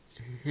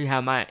 He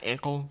had my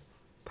ankle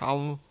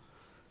problem.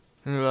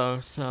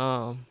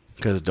 So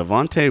because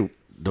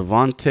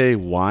Devontae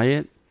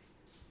Wyatt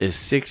is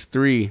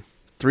 6'3",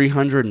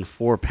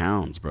 304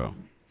 pounds, bro.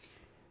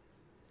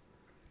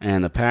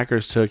 And the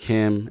Packers took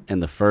him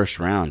in the first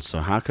round. So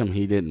how come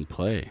he didn't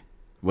play?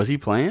 Was he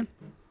playing?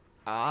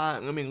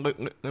 Let me look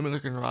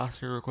in the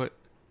roster real quick.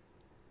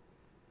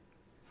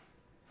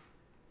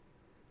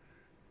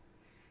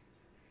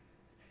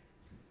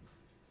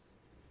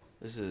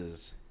 This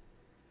is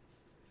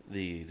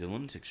the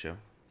Lunatic Show,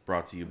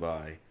 brought to you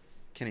by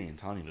Kenny and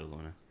Tony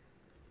DeLuna.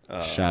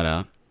 Shout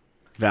out.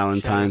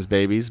 Valentine's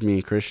babies, me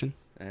and Christian.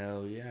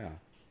 Hell yeah.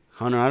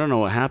 Hunter, I don't know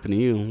what happened to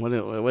you.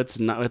 What's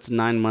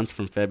 9 months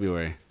from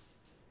February?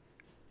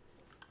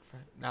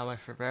 9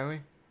 months from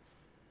February?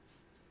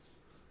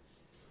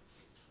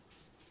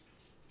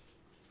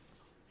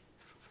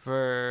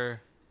 For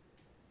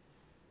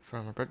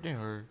my birthday,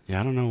 or?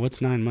 Yeah, I don't know.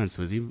 What's 9 months?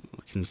 Was he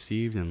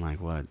conceived in like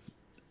what?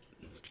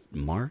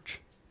 March?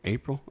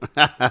 April?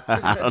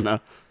 I don't know.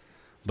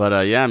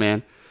 But yeah,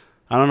 man.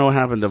 I don't know what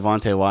happened to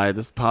Devontae Wyatt.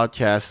 This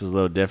podcast is a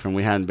little different.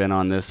 We hadn't been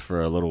on this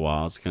for a little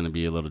while. It's going to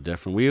be a little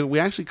different. We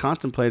actually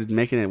contemplated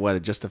making it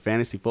just a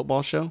fantasy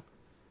football show?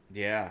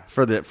 Yeah.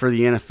 For the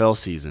NFL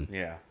season.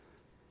 Yeah.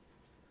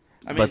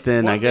 But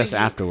then I guess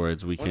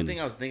afterwards we can. One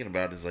thing I was thinking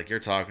about is like you're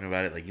talking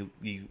about it, like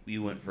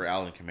you went for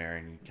Alvin Kamara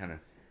and you kind of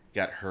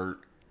got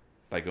hurt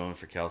by going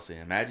for Kelsey.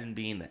 Imagine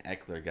being the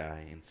Eckler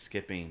guy and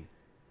skipping.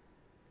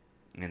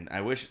 And I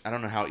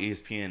don't know how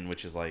ESPN,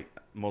 which is like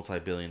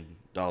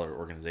multi-billion-dollar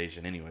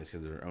organization anyways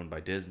because they're owned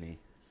by Disney,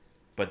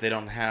 but they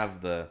don't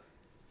have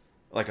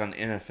like on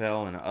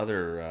NFL and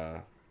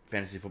other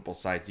fantasy football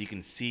sites, you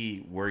can see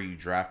where you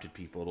drafted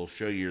people. It'll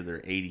show you their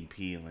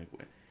ADP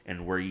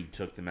and where you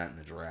took them at in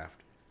the draft.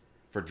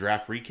 For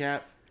draft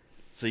recap,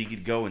 so you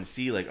could go and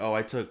see like, oh,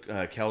 I took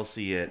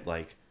Kelsey at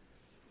like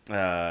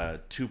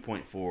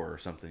 2.4 or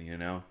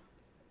something,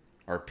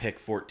 or pick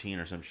 14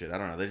 or some shit. I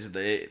don't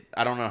know.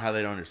 I don't know how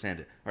they don't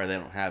understand it or they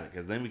don't have it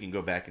because then we can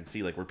go back and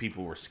see like where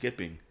people were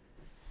skipping.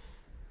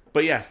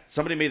 But yeah,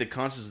 somebody made the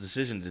conscious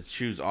decision to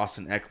choose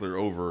Austin Eckler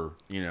over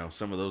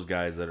some of those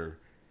guys that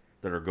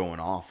are going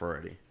off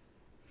already.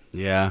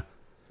 Yeah,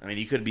 I mean,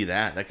 you could be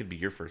that. That could be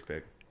your first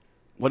pick.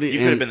 You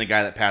could have been the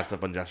guy that passed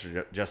up on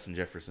Justin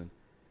Jefferson.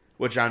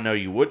 Which I know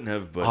you wouldn't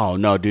have, but... Oh,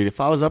 no, dude.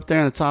 If I was up there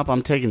in the top,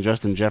 I'm taking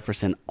Justin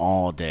Jefferson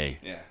all day.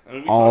 Yeah. I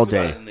mean, we all talked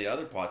day. About it in the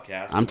other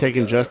podcast. I'm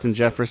taking Justin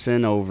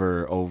Jefferson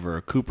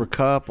over Cooper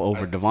Kupp,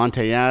 over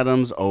Devontae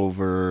Adams,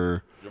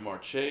 over...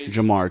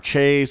 Jamar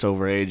Chase,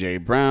 over A.J.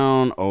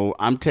 Brown. Oh,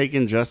 I'm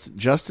taking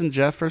Justin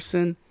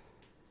Jefferson,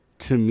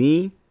 to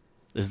me,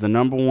 is the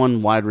number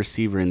one wide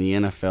receiver in the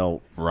NFL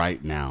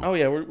right now. Oh,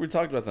 yeah. We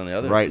talked about that on the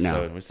other right episode.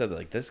 now. And we said that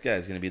like this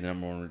guy's going to be the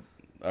number one...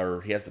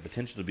 Or he has the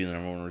potential to be the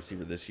number one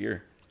receiver this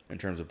year. In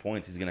terms of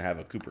points, he's going to have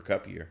a Cooper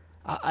Kupp year.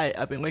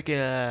 I've been looking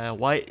at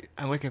White.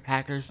 I'm looking at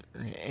Packers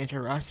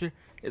enter roster.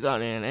 It's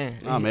on there.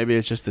 Oh, maybe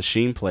it's just a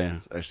scheme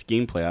play or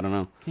scheme play. I don't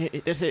know.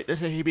 They say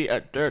he be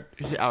a third.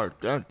 He's our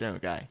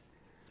third guy.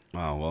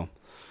 Oh well,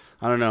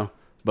 I don't know.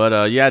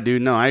 But yeah,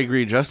 dude. No, I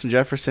agree. Justin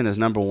Jefferson is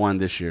number 1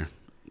 this year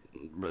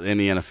in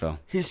the NFL.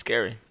 He's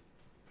scary.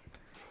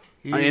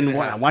 And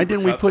why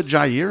didn't we put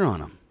Jair on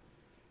him?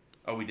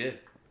 Oh, we did.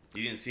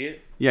 You didn't see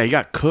it? Yeah, he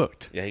got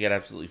cooked. Yeah, he got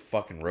absolutely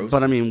fucking roasted.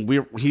 But I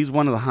mean, he's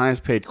one of the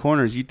highest paid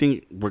corners. You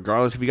think,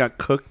 regardless if he got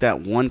cooked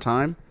that one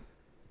time,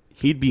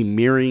 he'd be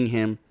mirroring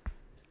him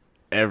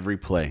every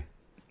play,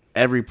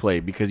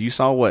 because you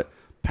saw what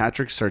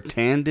Patrick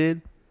Surtain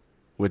did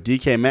with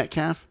DK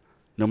Metcalf.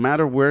 No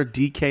matter where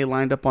DK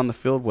lined up on the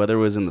field, whether it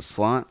was in the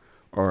slot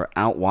or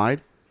out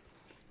wide,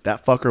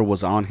 that fucker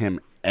was on him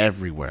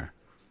everywhere.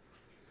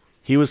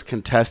 He was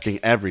contesting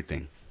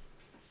everything.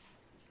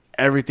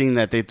 Everything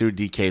that they threw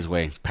DK's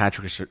way,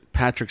 Patrick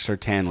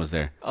Surtain was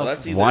there. Well,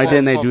 that's either Why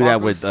didn't they do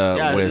that with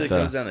it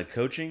comes down to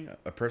coaching,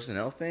 a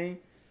personnel thing,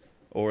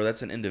 or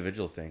that's an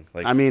individual thing.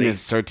 Like, I mean, is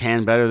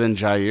Surtain better than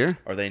Jair?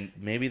 Or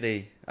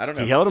I don't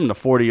know. He held him to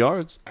 40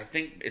 yards. I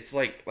think it's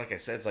like I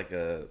said,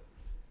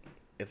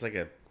 it's like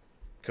a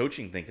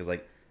coaching thing, because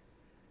like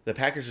the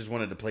Packers just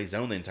wanted to play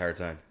zone the entire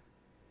time.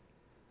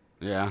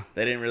 Yeah,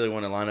 They didn't really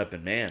want to line up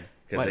in man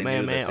because they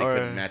knew that they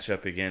couldn't match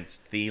up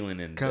against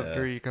Thielen and cover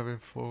 3, cover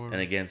 4,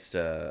 and against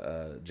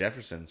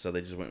Jefferson, so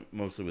they just went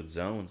mostly with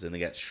zones, and they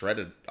got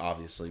shredded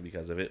obviously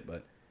because of it.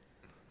 But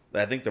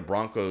I think the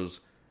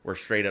Broncos were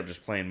straight up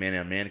just playing man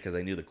on man because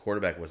they knew the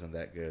quarterback wasn't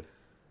that good.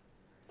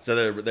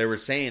 So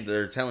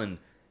they're telling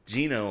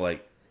Geno,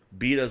 like,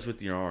 beat us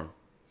with your arm,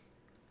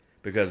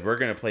 because we're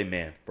gonna play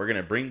man. We're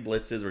gonna bring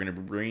blitzes. We're gonna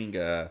bring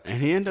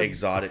and he ended up,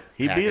 exotic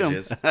he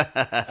packages. beat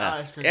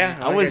him. Yeah,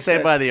 I wouldn't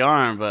say by the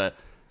arm, but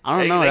I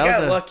don't know. They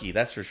got lucky,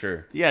 that's for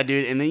sure. Yeah,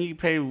 dude. And then you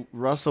pay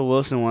Russell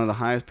Wilson, one of the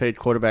highest paid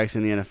quarterbacks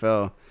in the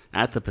NFL,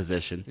 at the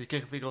position. You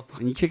kick a field goal.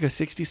 And you kick a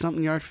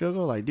 60-something yard field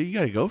goal? Like, dude, you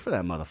got to go for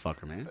that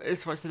motherfucker, man.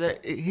 It's funny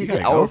that he's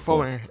gotta our go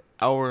for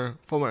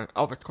former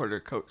offensive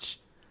coordinator coach.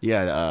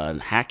 Yeah,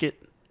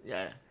 Hackett.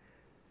 Yeah.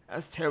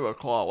 That's a terrible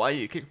call. Why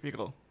you kick a field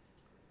goal?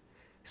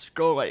 Just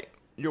go like,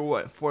 you're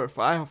what,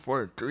 4-5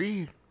 or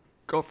 4-3?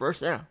 Go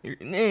first down. You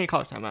ain't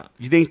call timeout.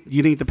 You think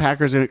the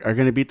Packers are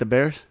going to beat the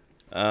Bears?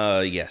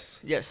 Yes.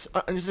 Yes.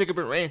 I'm just thinking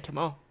about rain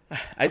tomorrow.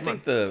 I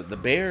think the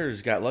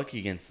Bears got lucky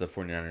against the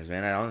 49ers,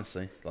 man. I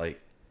honestly,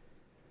 like,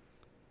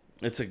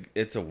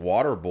 it's a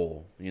water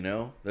bowl, you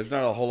know? There's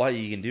not a whole lot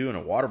you can do in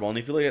a water bowl. And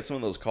if you look at some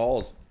of those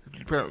calls,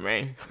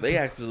 Rain. they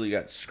actually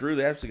got screwed.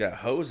 They actually got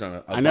hosed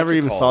on I never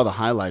even saw the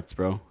highlights,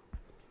 bro.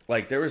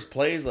 Like, there was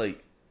plays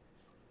like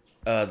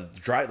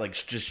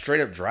just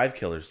straight up drive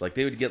killers. Like,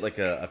 they would get like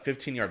a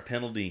 15-yard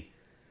penalty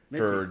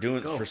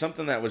for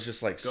something that was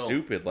just like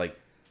stupid. Like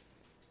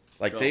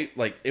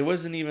it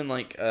wasn't even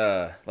like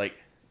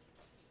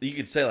you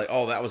could say like,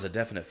 oh, that was a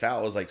definite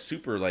foul. It was like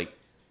super like,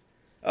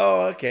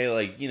 oh, okay,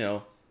 like, you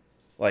know,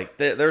 like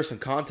there was some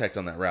contact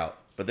on that route,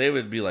 but they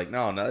would be like,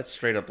 no, that's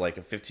straight up like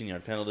a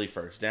 15-yard penalty,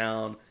 first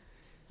down,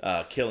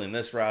 killing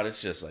this route.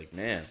 It's just like,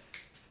 man,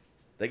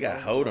 they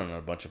got hoed on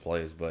a bunch of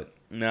plays, but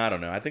no, I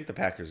don't know. I think the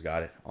Packers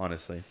got it,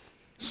 honestly.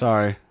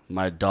 Sorry,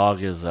 my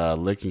dog is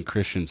licking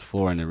Christian's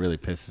floor, and it really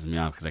pisses me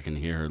off because I can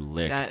hear her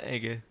lick. That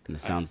ain't good. And it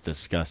sounds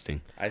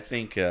disgusting. I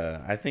think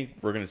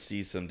we're gonna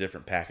see some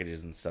different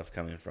packages and stuff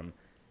coming from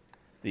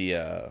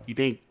the. You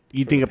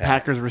think a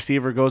Packers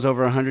receiver goes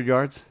over 100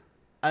 yards?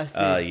 I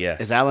see.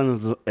 Yes. Is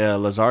Alan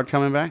Lazard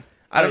coming back?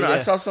 I don't know. yeah. I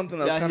saw something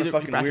that was kind of he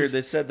fucking weird.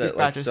 They said that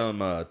like practiced.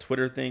 some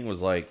Twitter thing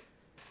was like,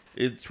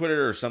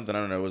 Twitter or something. I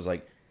don't know. It was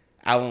like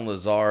Alan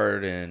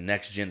Lazard and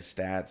Next Gen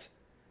Stats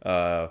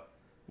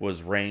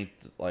was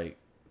ranked like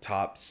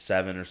top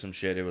 7 or some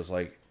shit. It was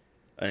like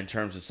in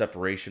terms of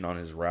separation on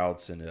his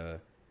routes, and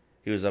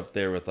he was up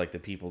there with like the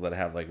people that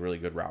have like really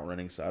good route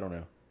running. So I don't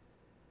know.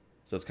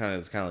 So it's kind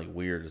of like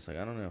weird. It's like,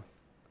 I don't know.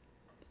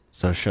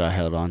 So should I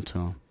hold on to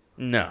him?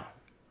 No.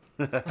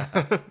 You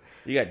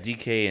got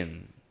DK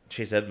and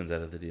Chase Edmonds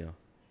out of the deal.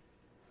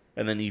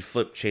 And then you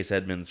flip Chase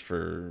Edmonds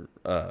for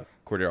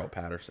Cordero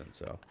Patterson.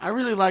 So I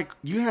really like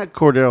you had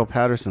Cordero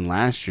Patterson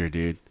last year,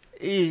 dude.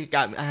 He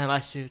got me. I had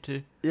last year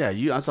too. Yeah,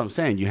 that's what I'm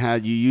saying. You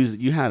had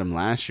him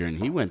last year, and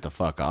he went the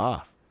fuck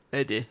off.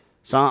 They did.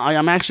 So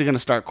I'm actually gonna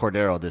start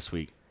Cordero this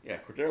week, yeah,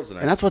 Cordero's a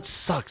nice. and that's what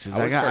sucks is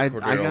I got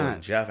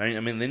and Jeff. I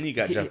mean, then you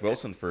got Jeff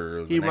Wilson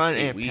for the He next run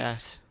 8 and weeks.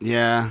 pass.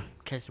 yeah.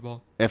 Catch the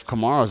ball. If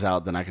Kamara's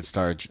out, then I can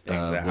start. Exactly.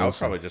 I would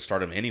Wilson. probably just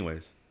start him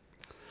anyways.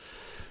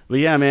 But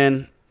yeah,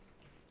 man,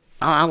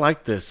 I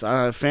like this.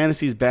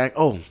 Fantasy's back.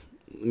 Oh,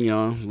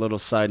 little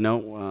side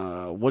note.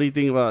 What do you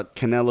think about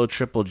Canelo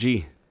Triple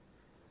G?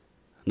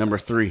 Number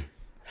 3.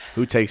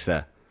 Who takes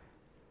that?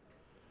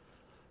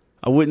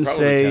 I wouldn't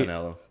Probably say.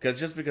 Canelo,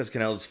 because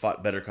Canelo's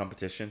fought better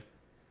competition,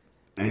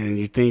 And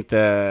you think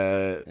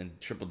that? and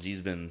Triple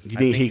G's been. You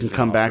think he he's can been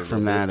come off back for a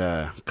from little bit.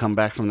 that? Come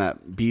back from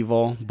that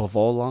Bivol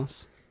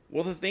loss?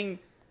 Well, the thing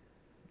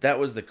that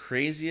was the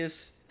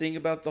craziest thing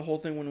about the whole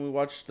thing when we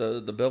watched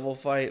the Bivol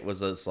fight was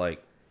this,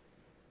 like,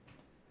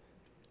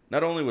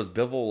 not only was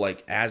Bivol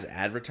like as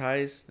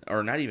advertised,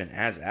 or not even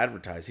as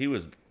advertised, he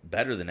was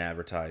better than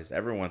advertised.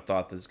 Everyone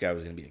thought this guy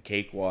was going to be a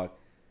cakewalk.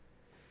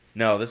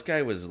 No, this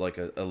guy was like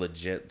a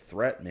legit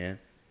threat, man.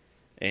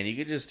 And you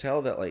could just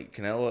tell that like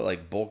Canelo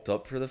like bulked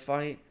up for the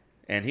fight,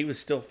 and he was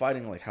still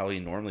fighting like how he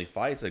normally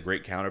fights, a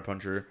great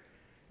counterpuncher,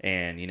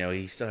 and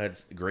he still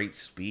had great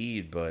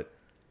speed, but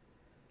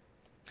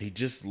he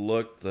just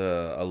looked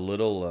a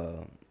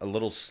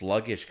little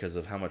sluggish because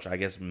of how much, I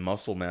guess,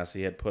 muscle mass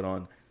he had put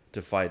on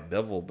to fight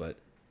Bivol. But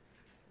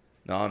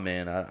nah,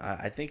 man,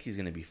 I think he's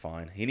gonna be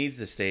fine. He needs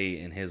to stay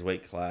in his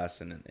weight class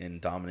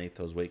and dominate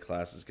those weight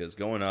classes, because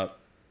going up,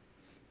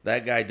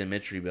 that guy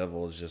Dimitri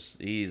Bivol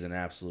he's an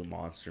absolute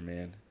monster,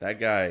 man. That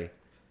guy,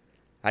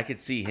 I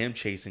could see him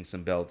chasing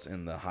some belts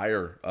in the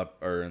higher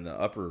up or in the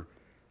upper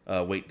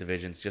weight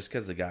divisions, just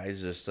because the guy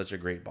is just such a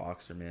great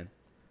boxer, man.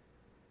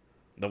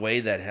 The way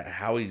that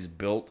how he's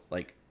built,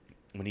 like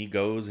when he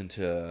goes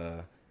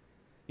into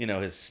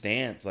his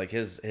stance, like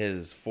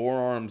his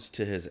forearms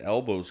to his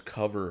elbows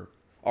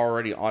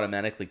already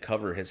automatically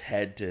cover his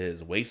head to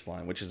his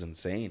waistline, which is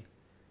insane.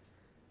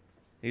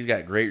 He's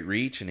got great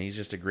reach, and he's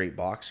just a great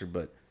boxer.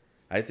 But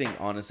I think,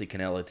 honestly,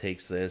 Canelo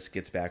takes this,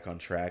 gets back on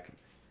track,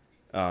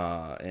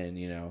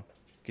 and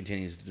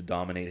continues to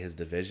dominate his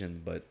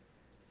division. But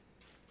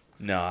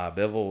nah,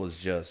 Bivol was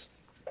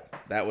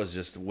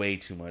just way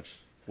too much.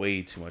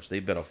 Way too much. They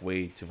bet off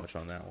way too much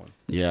on that one.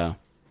 Yeah.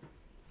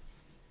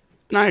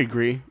 And I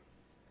agree.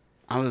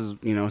 I was,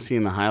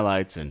 seeing the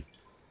highlights, and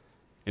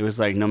it was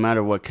like no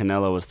matter what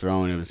Canelo was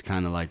throwing, it was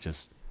kind of like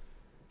just,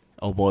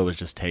 oh boy, was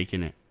just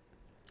taking it.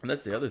 And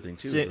that's the other thing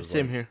too.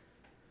 Same here.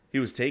 He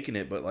was taking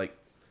it, but like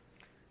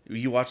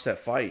you watch that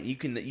fight, you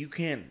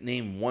can't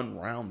name one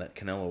round that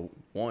Canelo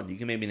won. You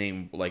can maybe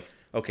name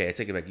okay, I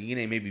take it back. You can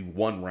name maybe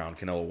one round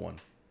Canelo won,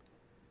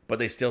 but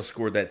they still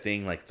scored that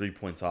thing like 3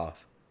 points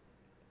off.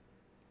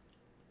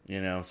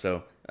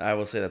 So I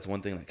will say that's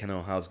one thing that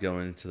Canelo has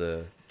going into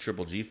the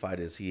Triple G fight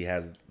is he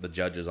has the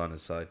judges on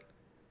his side.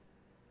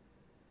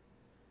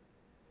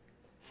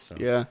 So.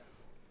 Yeah,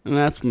 and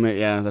that's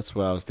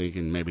what I was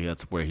thinking. Maybe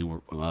that's where he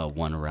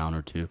won a round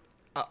or two.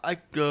 I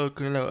go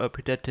Canelo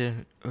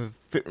protected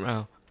fifth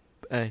round.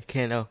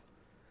 Canelo.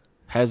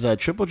 Has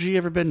Triple G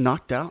ever been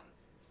knocked out?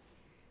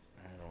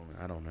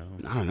 I don't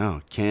know. I don't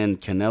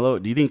know.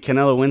 Do you think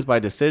Canelo wins by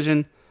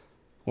decision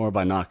or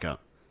by knockout?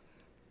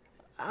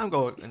 I'm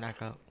going with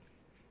knockout.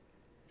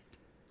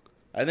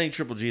 I think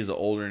Triple G is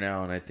older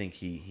now, and I think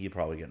he'll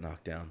probably get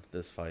knocked down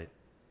this fight.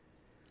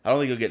 I don't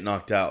think he'll get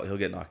knocked out. He'll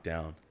get knocked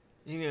down.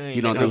 You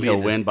don't think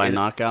he'll win by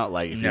knockout?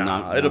 Like, if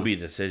it'll be a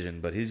decision,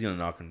 but he's gonna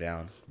knock him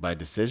down by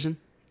decision.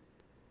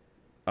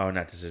 Oh,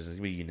 not decision. It's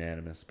gonna be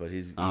unanimous, but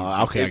he's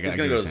okay. He's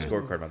gonna go to the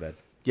scorecard. My bad.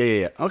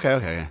 Yeah.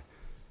 Okay.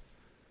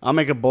 I'll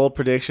make a bold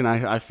prediction.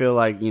 I feel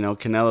like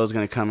Canelo's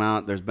gonna come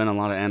out. There's been a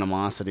lot of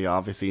animosity.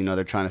 Obviously,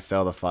 they're trying to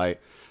sell the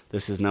fight.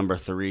 This is number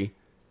 3.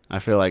 I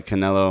feel like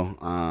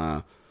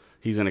Canelo,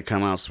 he's going to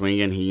come out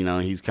swinging.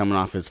 He's coming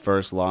off his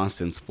first loss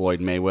since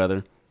Floyd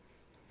Mayweather.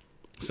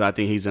 So I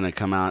think he's going to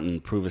come out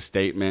and prove a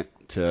statement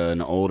to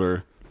an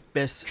older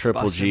best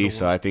Triple G.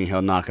 So I think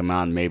he'll knock him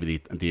out in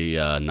maybe the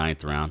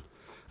 9th round.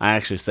 I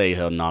actually say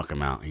he'll knock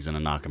him out. He's going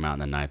to knock him out in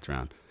the 9th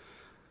round.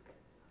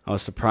 I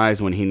was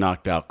surprised when he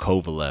knocked out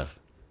Kovalev.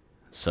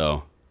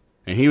 So,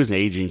 and he was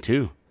aging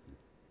too.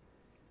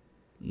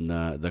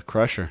 The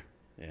Crusher.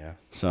 Yeah.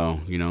 So,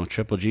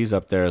 Triple G's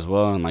up there as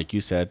well. And like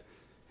you said,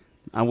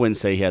 I wouldn't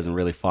say he hasn't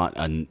really fought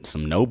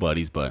some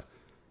nobodies, but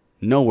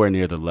nowhere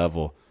near the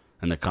level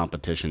and the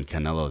competition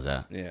Canelo's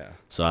at. Yeah.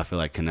 So I feel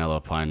like Canelo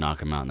will probably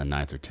knock him out in the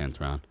 9th or 10th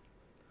round.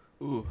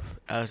 Ooh,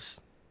 that's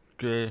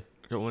good.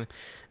 Good one.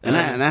 And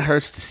that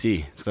hurts to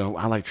see. So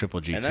I like Triple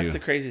G, and too. that's the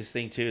craziest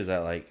thing, too, is that,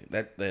 like,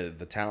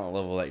 the talent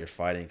level that you're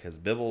fighting. Because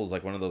Bivol is,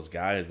 like, one of those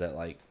guys that,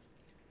 like,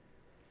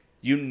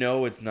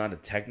 it's not a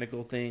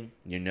technical thing.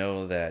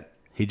 That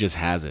he just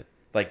has it.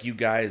 Like, you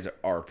guys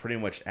are pretty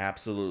much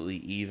absolutely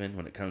even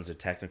when it comes to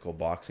technical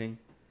boxing.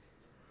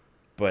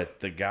 But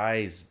the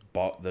guy's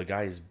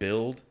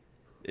build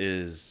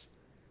is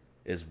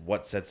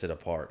what sets it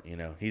apart,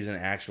 He's an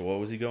actual, what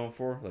was he going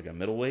for? Like a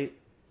middleweight?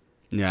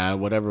 Yeah,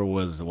 whatever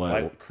was, it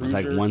was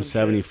like or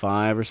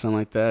 175 or something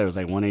like that. It was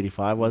like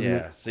 185, wasn't it?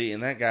 Yeah, see,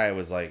 and that guy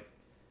was like,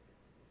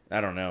 I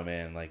don't know,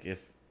 man. Like,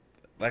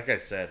 I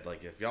said,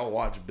 like, if y'all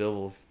watch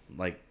Bivol,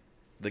 like,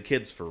 the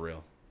kid's for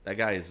real. That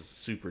guy is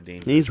super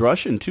dangerous. He's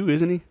Russian too,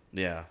 isn't he?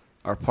 Yeah.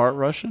 Or part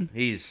Russian?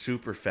 He's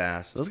super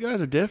fast. Those guys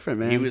are different,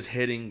 man. He was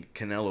hitting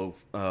Canelo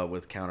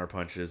with counter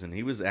punches, and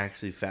he was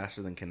actually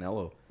faster than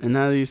Canelo. And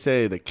now that you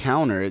say the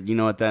counter, you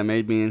know what that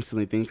made me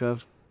instantly think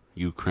of?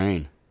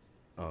 Ukraine.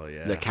 Oh,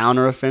 yeah. The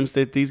counter offense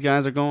that these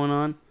guys are going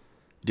on.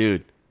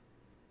 Dude,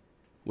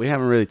 we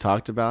haven't really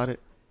talked about it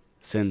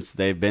since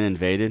they've been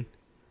invaded.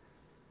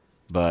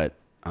 But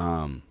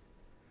I'm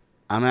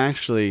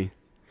actually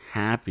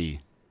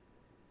happy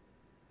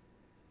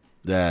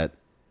that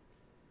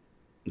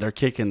they're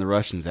kicking the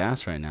Russians'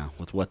 ass right now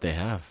with what they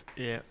have.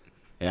 Yeah.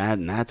 Yeah,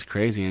 and that's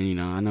crazy. And,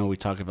 I know we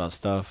talk about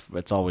stuff, but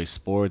it's always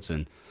sports,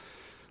 and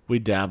We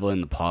dabble in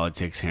the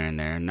politics here and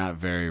there. Not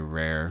very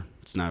rare.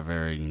 It's not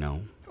very,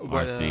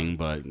 our thing.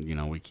 But,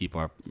 we keep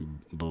our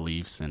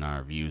beliefs and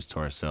our views to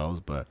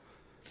ourselves. But,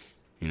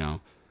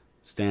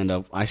 stand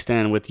up. I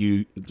stand with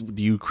you,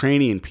 the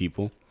Ukrainian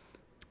people.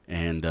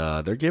 And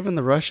they're giving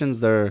the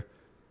Russians a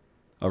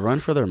run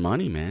for their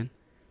money, man.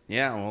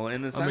 Yeah, well,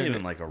 and it's not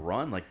even like a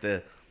run. Like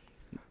I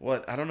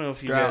don't know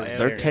if you Drought, guys...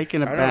 They're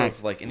taking it back. I don't know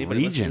if like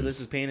anybody listening to regions.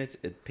 this is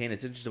paying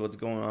attention to what's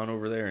going on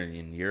over there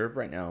in Europe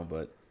right now.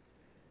 But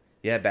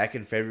yeah, back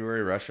in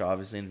February, Russia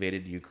obviously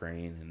invaded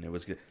Ukraine, and it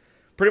was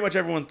pretty much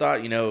everyone thought,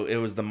 it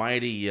was the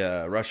mighty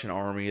Russian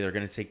army. They're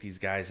going to take these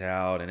guys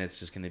out, and it's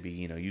just going to be,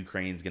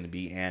 Ukraine's going to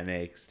be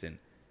annexed. And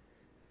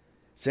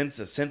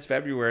since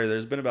February,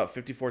 there's been about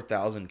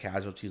 54,000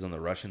 casualties on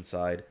the Russian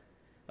side.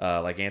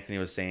 Like Anthony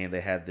was saying,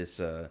 they had this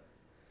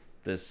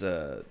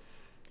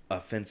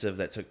offensive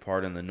that took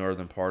part in the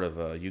northern part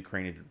of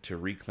Ukraine to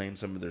reclaim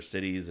some of their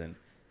cities, and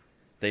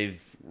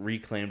they've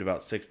reclaimed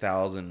about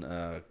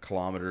 6,000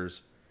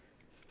 kilometers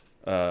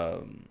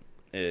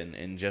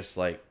in just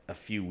like a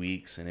few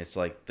weeks. And it's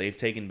like they've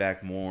taken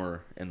back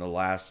more in the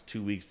last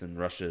 2 weeks than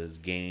Russia has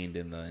gained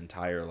in the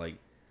entire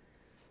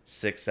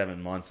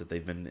 6-7 months that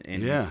they've been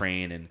in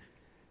Ukraine. And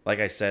like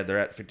I said, they're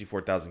at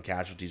 54,000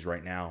 casualties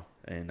right now.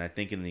 And I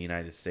think in the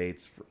United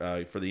States,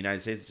 for the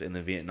United States in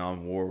the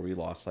Vietnam War, we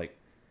lost like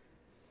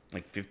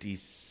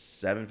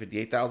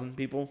 58,000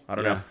 people. I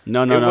don't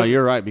know. No,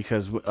 you're right,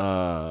 because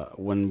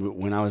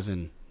when I was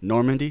in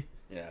Normandy,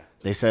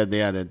 they said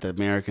that the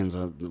Americans,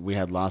 we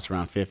had lost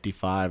around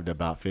 55 to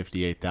about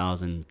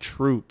 58,000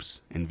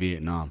 troops in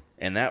Vietnam.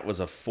 And that was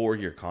a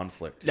 4-year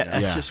conflict.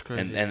 That's just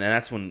crazy. And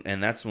that's when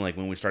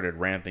when we started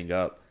ramping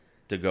up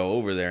to go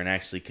over there and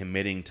actually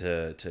committing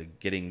to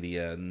getting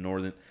the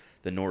northern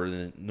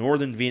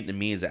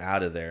Vietnamese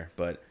out of there.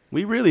 But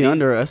we really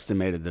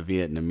underestimated the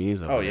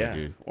Vietnamese over there,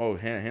 dude. Oh,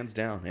 hands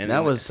down. And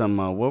that was some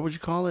what would you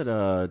call it?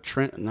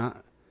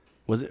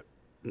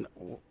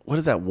 What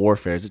is that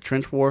warfare? Is it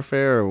trench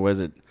warfare, or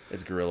was it?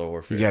 It's guerrilla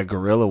warfare. Yeah,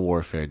 guerrilla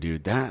warfare,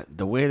 dude.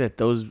 The way that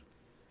those,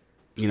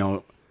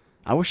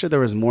 I wish that there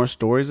was more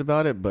stories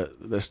about it,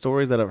 but the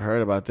stories that I've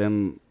heard about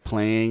them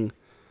playing,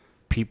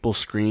 people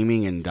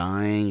screaming and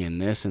dying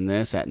and this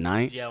at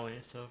night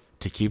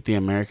to keep the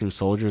American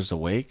soldiers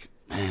awake,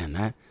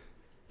 man,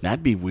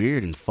 that'd be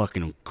weird and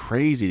fucking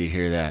crazy to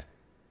hear that,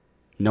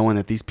 knowing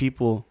that these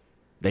people,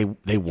 they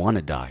want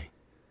to die.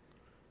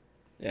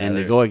 Yeah, and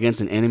to go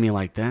against an enemy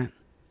like that,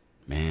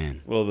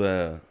 man.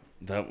 Well,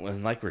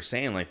 and like we're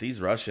saying, like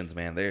these Russians,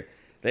 man,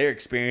 they're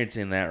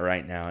experiencing that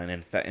right now, and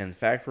in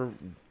fact,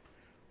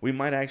 we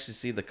might actually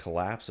see the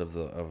collapse of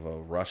a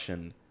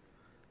Russian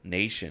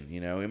nation.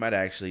 We might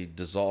actually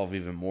dissolve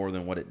even more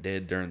than what it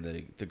did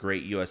during the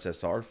great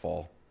USSR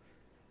fall.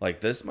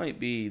 Like this might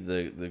be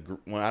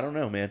well, I don't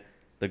know, man,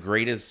 the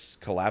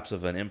greatest collapse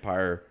of an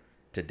empire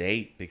to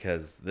date,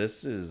 because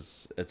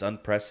it's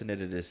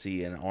unprecedented to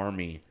see an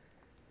army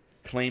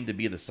claim to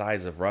be the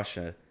size of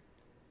Russia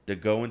to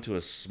go into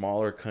a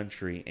smaller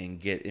country and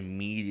get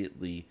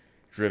immediately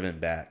driven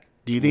back.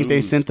 Do you think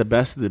they sent the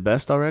best of the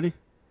best already?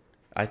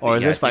 Or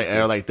is this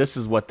like this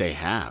is what they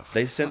have?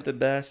 They sent the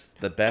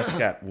best. The best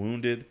got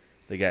wounded.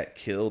 They got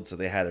killed, so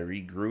they had to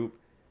regroup,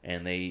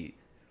 and they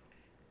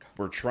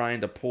were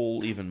trying to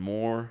pull even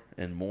more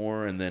and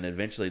more, and then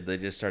eventually they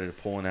just started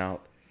pulling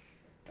out,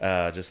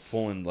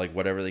 like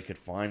whatever they could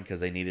find, because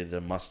they needed to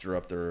muster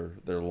up their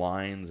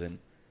lines and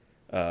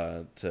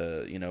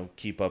to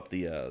keep up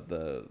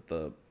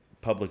the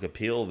public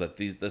appeal that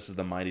this is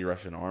the mighty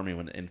Russian army,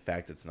 when in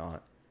fact it's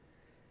not.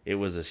 It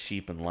was a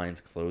sheep in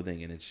lion's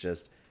clothing, and it's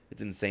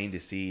insane to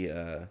see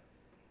how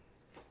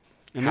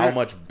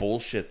much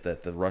bullshit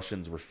that the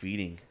Russians were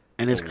feeding.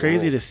 And it's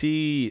crazy to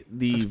see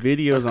the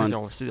videos on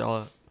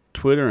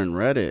Twitter and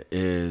Reddit.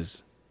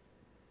 Is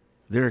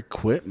their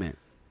equipment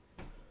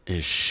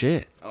is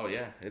shit. Oh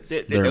yeah,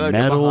 their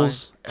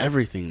medals,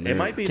 everything. It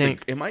might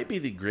be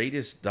the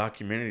greatest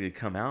documentary to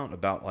come out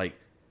about like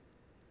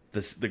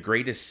the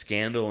greatest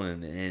scandal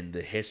in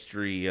the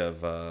history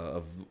of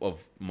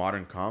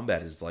modern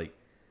combat. Is like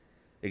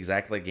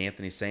exactly like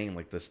Anthony's saying,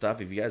 like the stuff.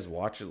 If you guys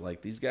watch it,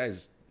 like these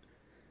guys,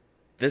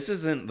 they're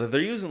using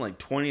like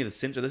 20th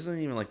century. This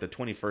isn't even like the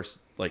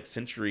 21st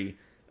century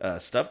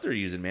stuff they're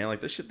using, man.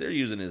 Like this shit they're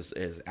using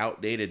is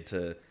outdated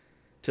to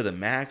the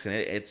max, and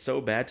it's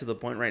so bad to the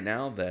point right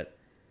now that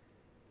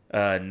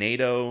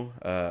NATO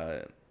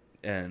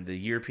and the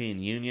European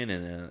Union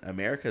and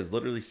America is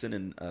literally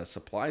sending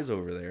supplies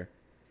over there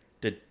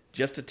to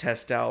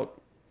test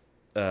out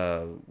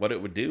what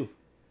it would do.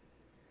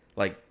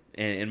 Like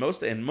in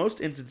most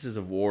instances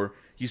of war,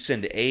 you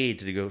send aid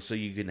to go so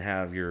you can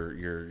have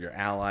your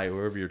ally,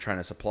 whoever you're trying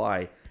to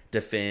supply,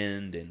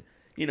 defend and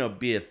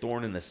be a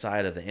thorn in the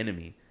side of the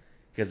enemy,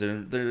 because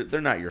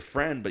they're not your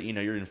friend, but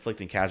you're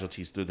inflicting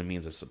casualties through the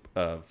means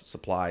of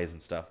supplies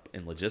and stuff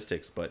and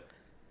logistics. But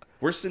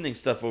we're sending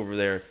stuff over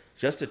there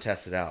just to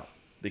test it out,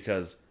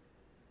 because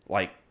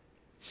like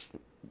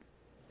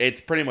it's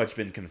pretty much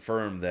been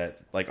confirmed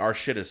that like our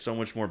shit is so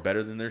much more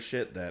better than their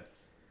shit that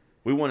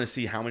we want to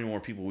see how many more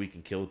people we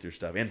can kill with your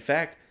stuff. In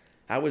fact,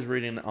 I was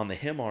reading on the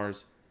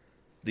HIMARS,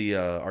 the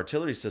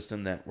artillery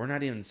system, that we're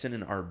not even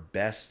sending our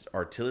best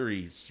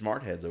artillery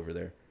smart heads over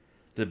there.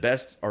 The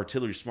best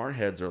artillery smart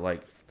heads are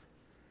like,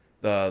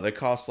 they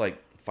cost like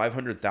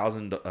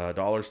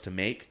 $500,000 to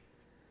make,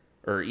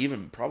 or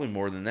even probably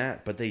more than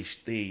that. But they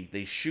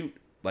shoot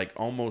like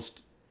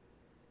almost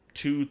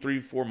 2, 3,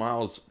 4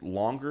 miles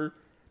longer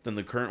than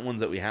the current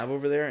ones that we have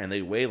over there, and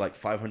they weigh like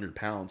 500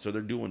 pounds, so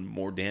they're doing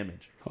more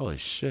damage. Holy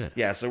shit!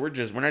 Yeah, so we're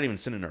not even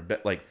sending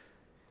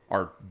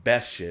our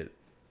best shit.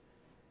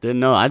 I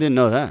didn't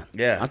know that.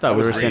 Yeah, I thought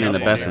we were sending the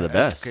best of the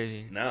best.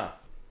 No.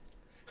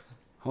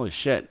 Holy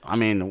shit! I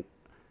mean,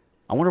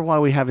 I wonder why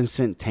we haven't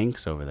sent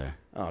tanks over there.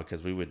 Oh,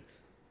 because we would.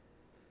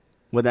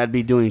 Would that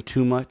be doing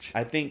too much?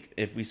 I think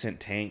if we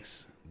sent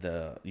tanks,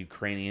 the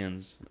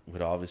Ukrainians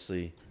would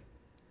obviously.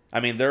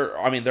 I mean, they're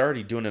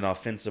already doing an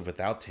offensive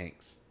without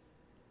tanks.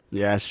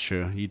 Yeah, that's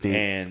true. You think?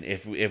 And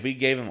if we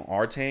gave them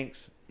our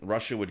tanks,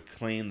 Russia would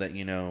claim that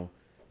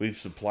we've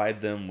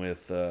supplied them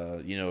with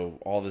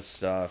all this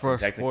stuff. And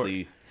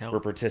technically, we're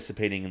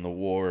participating in the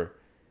war,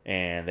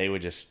 and they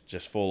would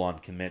just full on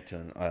commit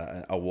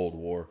to a world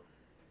war.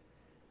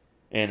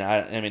 And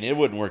I mean, it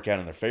wouldn't work out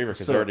in their favor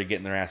because they're already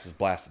getting their asses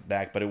blasted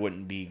back. But it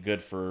wouldn't be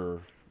good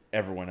for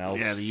everyone else.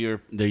 Yeah,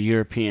 the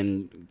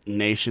European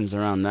nations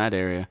around that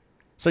area.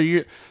 So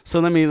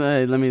let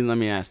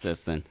me ask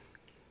this then.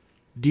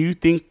 Do you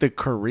think the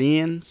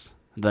Koreans,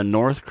 the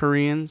North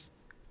Koreans,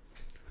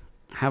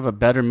 have a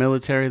better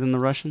military than the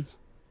Russians?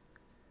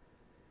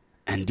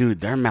 And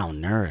dude, they're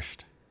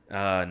malnourished.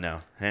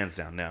 No, hands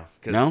down, no.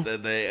 No?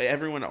 Because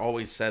everyone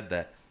always said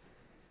that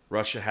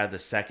Russia had the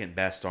second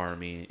best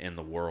army in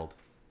the world.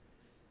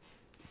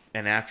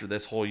 And after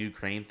this whole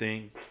Ukraine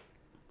thing,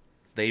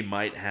 they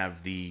might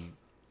have the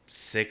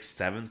 6th,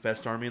 7th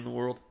best army in the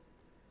world.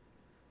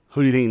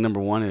 Who do you think number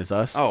one is?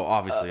 Us? Oh,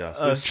 obviously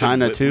us.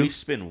 China too? We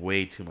spend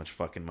way too much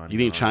fucking money. You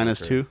think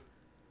China's 2?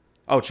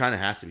 Oh, China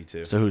has to be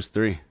 2. So who's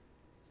 3?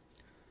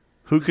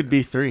 Who could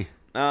be 3?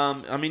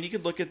 I mean, you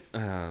could look at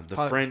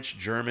the French,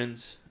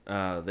 Germans.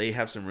 They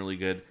have some really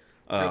good.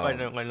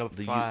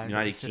 The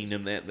United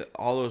Kingdom.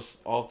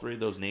 All 3 of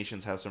those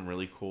nations have some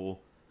really cool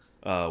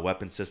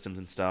weapon systems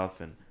and stuff,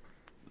 and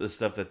the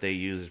stuff that they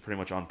use is pretty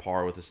much on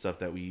par with the stuff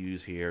that we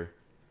use here.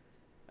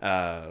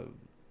 I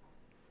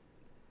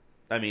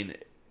mean,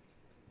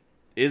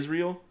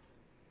 Israel,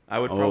 I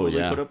would probably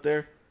put up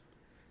there.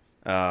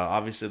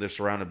 Obviously, they're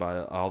surrounded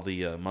by all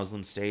the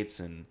Muslim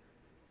states,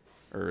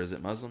 or is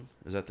it Muslim?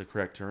 Is that the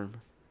correct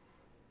term?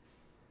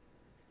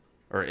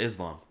 Or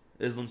Islam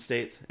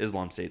states,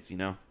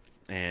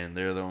 and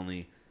they're the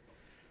only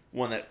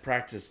one that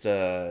practiced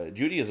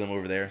Judaism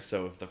over there.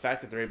 So the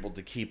fact that they're able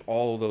to keep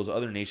all of those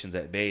other nations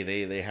at bay,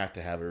 they have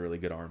to have a really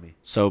good army.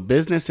 So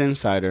Business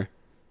Insider,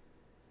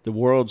 the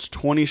world's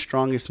 20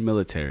 strongest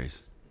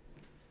militaries.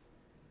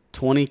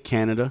 20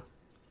 Canada.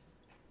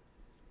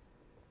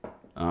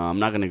 I'm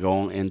not going to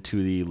go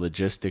into the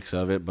logistics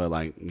of it, but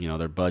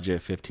their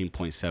budget,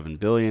 $15.7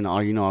 billion.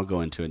 I'll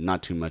go into it.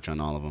 Not too much on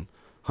all of them.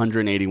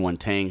 181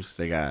 tanks.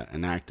 They got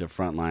an active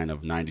front line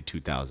of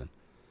 92,000.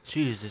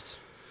 Jesus.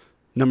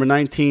 Number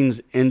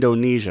 19's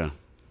Indonesia.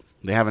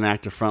 They have an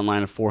active front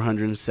line of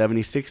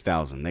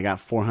 476,000. They got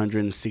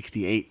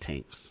 468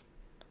 tanks.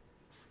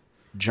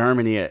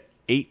 Germany at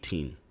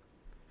 18.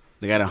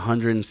 They got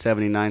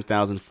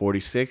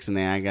 179,046, and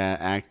they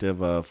got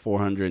active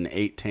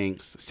 408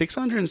 tanks,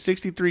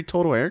 663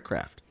 total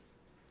aircraft.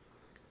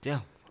 Yeah.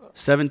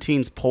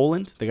 17's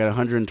Poland. They got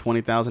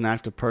 120,000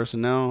 active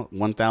personnel,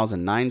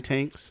 1,009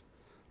 tanks,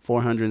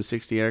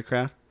 460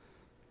 aircraft.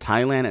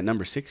 Thailand at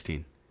number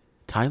 16.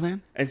 Thailand?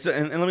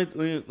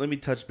 And let me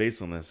touch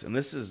base on this. And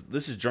this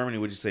is Germany.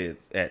 Would you say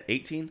it's at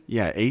 18?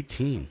 Yeah,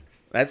 18.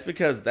 That's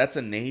because that's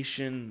a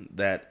nation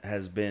that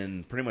has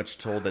been pretty much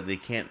told that they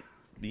can't,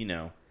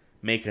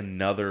 make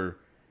another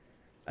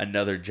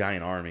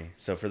giant army.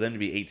 So for them to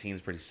be 18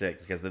 is pretty sick,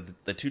 because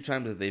the 2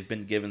 times that they've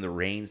been given the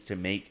reins to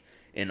make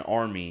an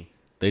army,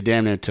 they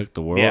damn near took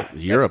the world,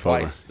 Europe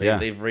over.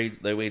 They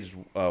waged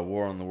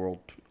war on the world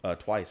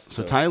twice.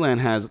 So Thailand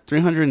has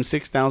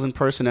 306,000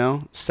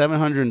 personnel,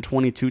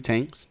 722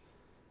 tanks,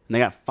 and they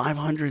got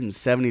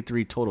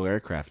 573 total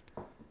aircraft.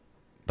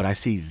 But I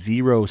see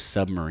 0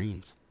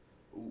 submarines.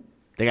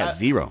 They got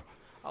 0.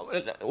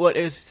 What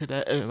is to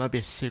that? It might be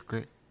a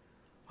secret.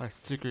 A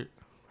secret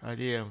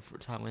idea for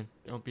Thailand.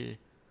 It'll be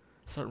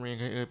submarine.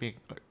 It'll be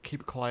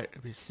keep it quiet.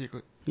 It'll be a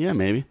secret. Yeah,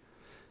 maybe.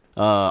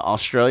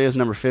 Australia is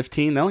number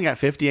 15. They only got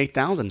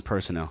 58,000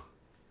 personnel.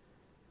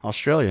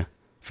 Australia,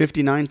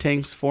 59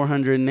 tanks,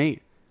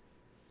 408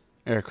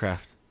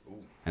 aircraft,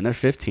 and they're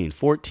 15.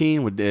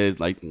 14 is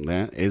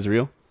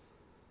Israel.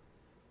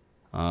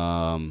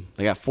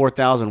 They got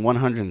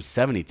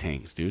 4,170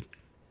 tanks, dude.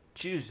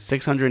 Jesus.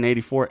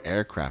 684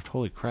 aircraft.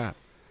 Holy crap.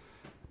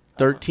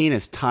 13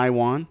 is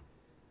Taiwan.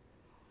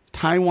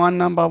 Taiwan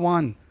number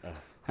 1.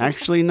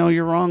 Actually, no,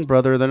 you're wrong,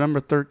 brother. They're number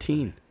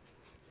 13.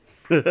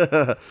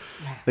 They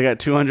got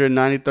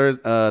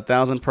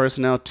 290,000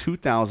 personnel,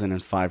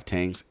 2,005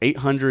 tanks,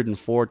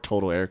 804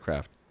 total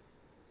aircraft.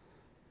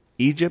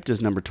 Egypt is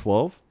number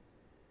 12.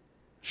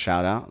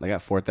 Shout out. They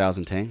got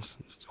 4,000 tanks.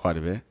 It's quite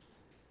a bit.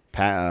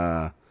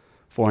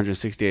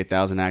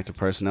 468,000 active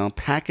personnel.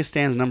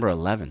 Pakistan's number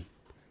 11.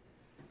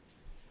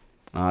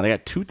 They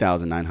got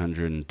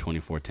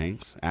 2,924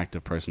 tanks.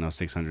 Active personnel,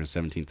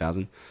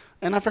 617,000.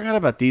 And I forgot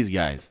about these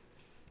guys.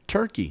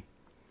 Turkey.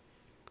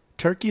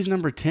 Turkey's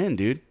number 10,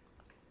 dude.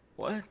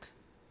 What?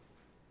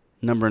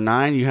 Number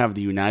 9, you have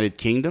the United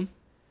Kingdom.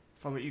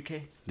 From the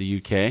UK? The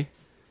UK.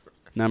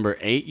 Number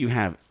 8, you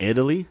have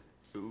Italy.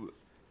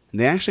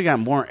 They actually got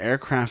more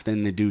aircraft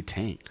than they do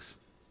tanks.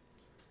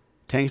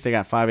 Tanks, they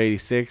got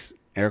 586.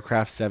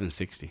 Aircraft,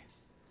 760.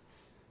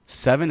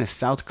 7 is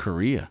South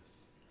Korea.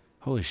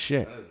 Holy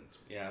shit.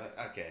 Yeah,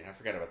 okay. I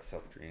forgot about the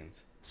South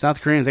Koreans.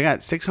 South Koreans, they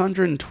got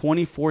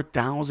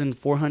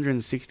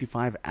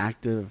 624,465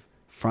 active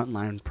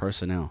frontline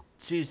personnel.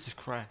 Jesus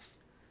Christ.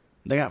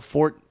 They got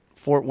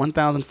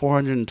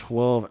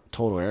 1,412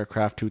 total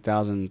aircraft,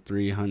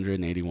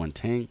 2,381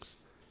 tanks.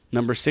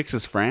 Number 6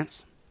 is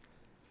France.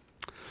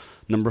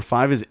 Number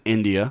 5 is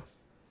India.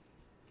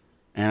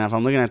 And if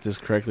I'm looking at this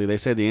correctly, they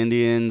said the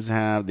Indians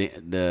have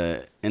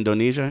India,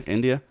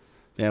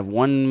 they have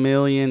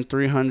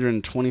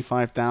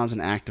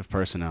 1,325,000 active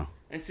personnel.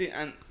 And see,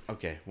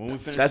 okay, when we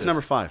finish That's this,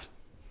 number 5.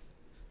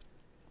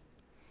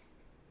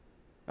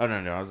 Oh, no,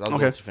 I'll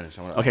Okay. let you finish.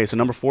 Okay, so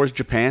number 4 is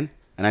Japan.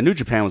 And I knew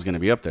Japan was going to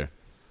be up there.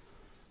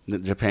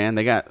 Japan,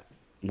 they got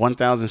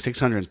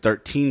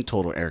 1,613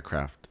 total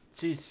aircraft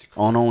Jesus Christ.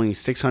 on only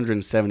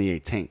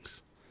 678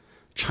 tanks.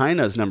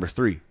 China's number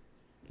 3,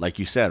 like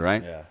you said,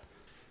 right? Yeah.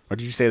 Or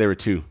did you say there were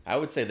 2? I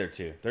would say there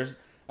too. This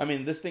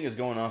thing is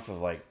going off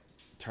of like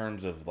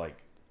terms of like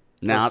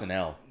Now,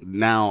 personnel.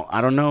 Now,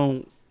 I don't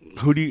know.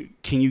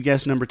 Can you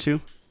guess number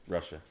 2?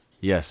 Russia.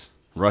 Yes,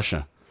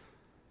 Russia.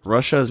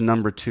 Russia is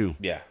number 2.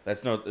 Yeah,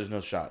 there's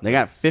no shot. They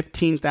got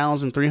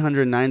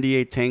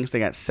 15,398 tanks. They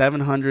got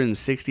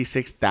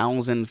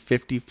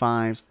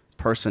 766,055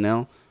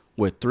 personnel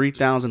with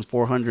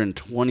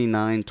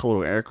 3,429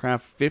 total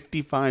aircraft,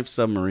 55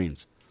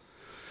 submarines.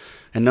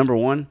 And number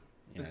 1,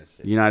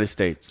 United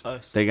States.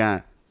 Us. They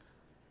got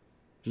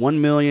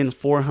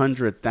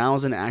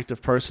 1,400,000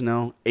 active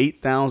personnel,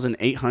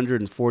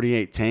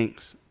 8,848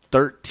 tanks,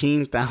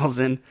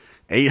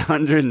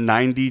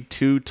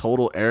 13,892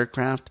 total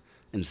aircraft,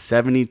 and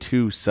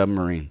 72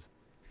 submarines.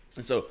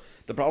 And so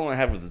the problem I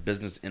have with the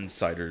Business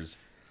Insider's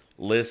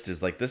list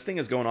is like this thing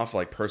is going off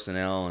like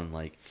personnel and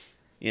like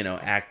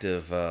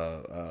active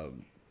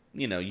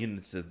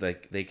units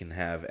that they can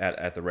have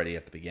at the ready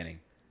at the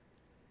beginning.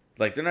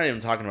 Like they're not even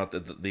talking about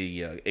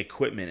the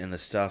equipment and the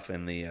stuff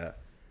and the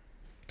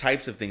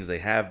types of things they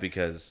have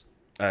because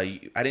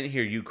I didn't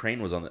hear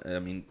Ukraine was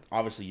on.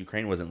 Obviously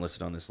Ukraine wasn't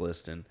listed on this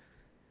list, and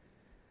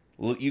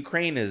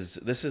Ukraine is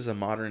a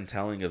modern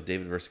telling of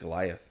David versus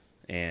Goliath,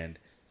 and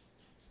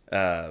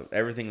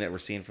everything that we're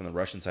seeing from the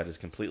Russian side is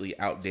completely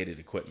outdated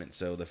equipment.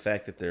 So the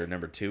fact that they're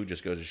number 2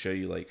 just goes to show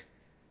you like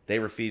they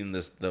were feeding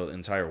the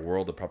entire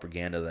world the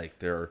propaganda like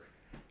their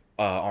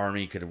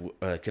army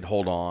could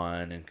hold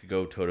on and could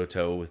go toe to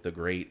toe with the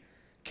great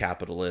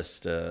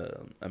capitalist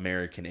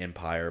American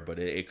empire, but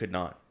it could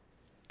not,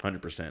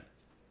 100%.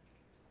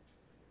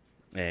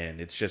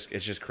 And it's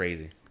just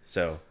crazy.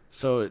 So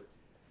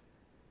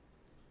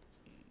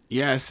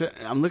yeah,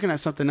 I'm looking at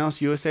something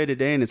else, USA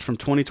Today, and it's from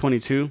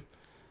 2022,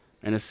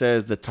 and it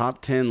says the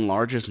top 10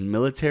 largest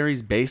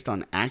militaries based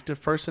on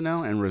active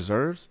personnel and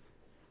reserves.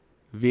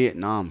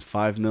 Vietnam,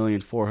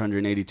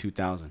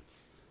 5,482,000.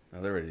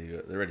 oh, they're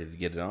ready to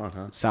get it on,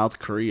 huh? South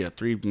Korea,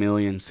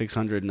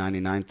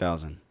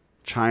 3,699,000.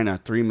 China,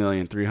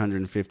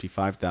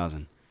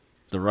 3,355,000.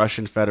 The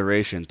Russian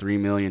Federation,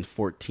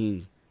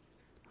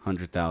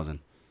 3,014,000.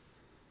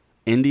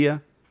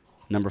 India,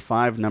 number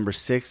 5. Number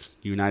 6,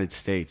 United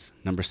States.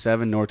 Number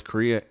 7, North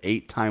Korea.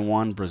 8,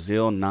 Taiwan.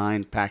 Brazil,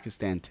 9,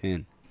 Pakistan,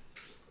 10.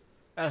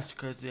 That's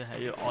crazy how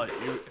you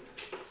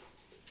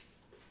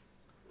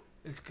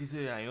it's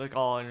crazy how you look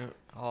all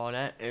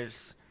that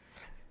is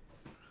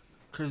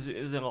because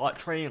there's a lot of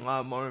training, a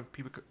lot more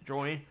people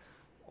join.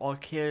 All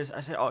kids,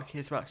 I said all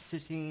kids about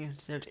 16,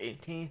 17,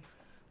 18.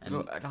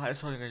 And at the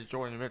highest one, they're going to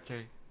join the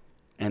military.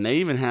 And they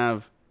even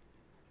have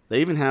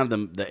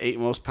the 8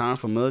 most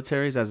powerful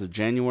militaries as of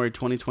January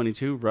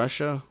 2022.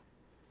 Russia,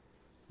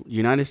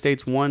 United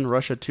States 1,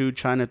 Russia 2,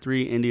 China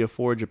 3, India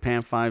 4,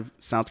 Japan 5,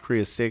 South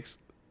Korea 6,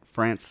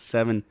 France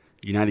 7,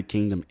 United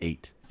Kingdom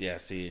 8. Yeah,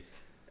 see,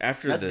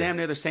 after That's damn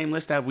near the same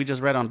list that we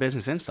just read on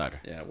Business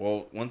Insider. Yeah,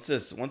 well, once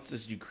this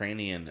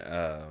Ukrainian,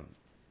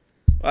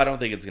 I don't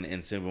think it's going to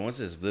end soon, but once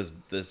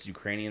this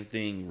Ukrainian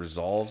thing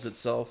resolves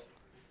itself,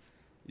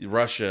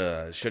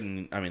 Russia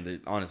shouldn't. They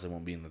honestly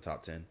won't be in the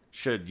top 10.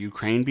 Should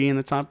Ukraine be in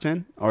the top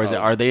 10, or is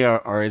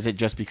it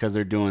just because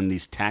they're doing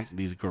these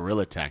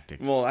guerrilla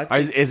tactics? Well, I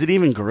think, is it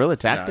even guerrilla no,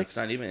 tactics? it's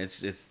not even. It's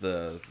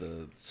the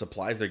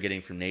supplies they're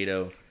getting from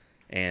NATO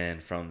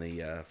and from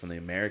the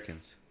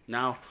Americans.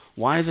 Now,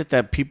 why is it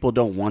that people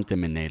don't want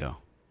them in NATO?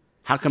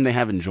 How come they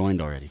haven't joined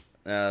already?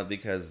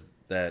 Because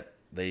that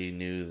they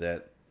knew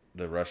that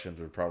the Russians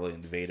would probably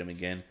invade them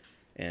again,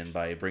 and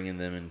by bringing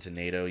them into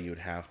NATO, you would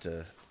have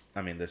to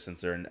I mean,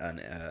 since they're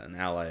an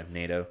ally of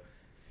NATO,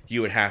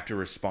 you would have to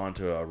respond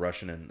to a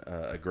Russian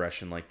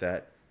aggression like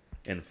that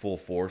in full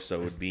force.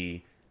 So it would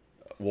be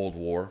World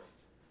War.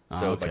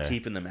 So by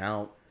keeping them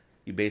out,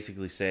 you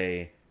basically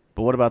say.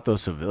 But what about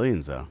those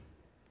civilians though?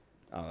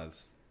 Oh,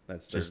 they're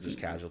just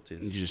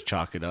casualties. You just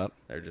chalk it up.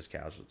 They're just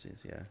casualties,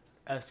 yeah.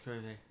 That's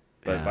crazy.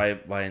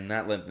 But by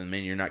not letting them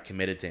in, you're not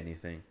committed to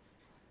anything.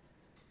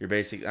 You're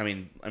basically. I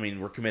mean,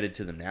 we're committed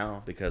to them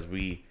now because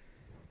we,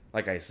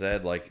 like I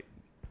said,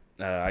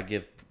 I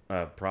give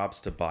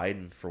props to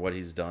Biden for what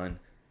he's done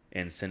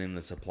and sending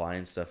the supply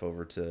and stuff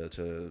over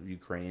to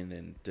Ukraine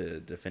and to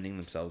defending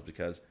themselves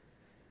because,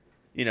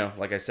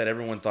 like I said,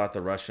 everyone thought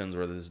the Russians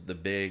were the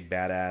big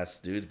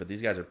badass dudes, but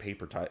these guys are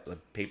paper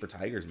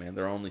tigers, man.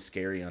 They're only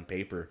scary on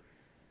paper,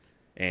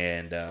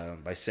 and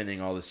by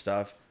sending all this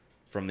stuff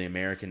from the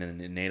American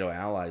and NATO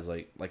allies,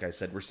 like I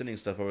said, we're sending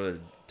stuff over there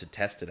to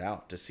test it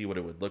out to see what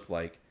it would look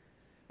like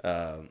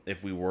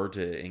if we were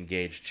to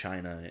engage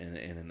China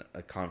in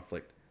a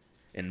conflict,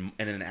 in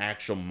an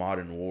actual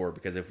modern war.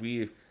 Because if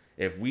we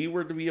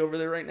were to be over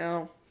there right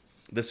now,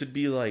 this would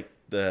be like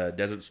the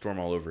Desert Storm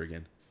all over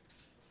again.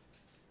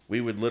 We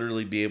would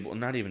literally be able,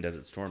 not even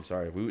Desert Storm,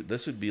 sorry.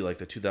 This would be like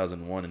the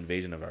 2001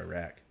 invasion of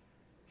Iraq.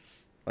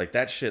 Like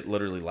that shit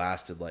literally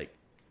lasted like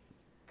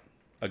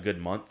a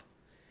good month.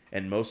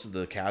 And most of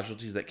the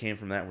casualties that came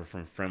from that were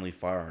from friendly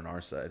fire on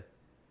our side.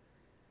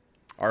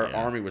 Our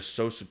army was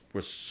so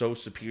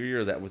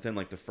superior that within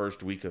like the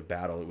first week of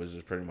battle, it was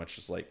just pretty much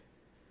just like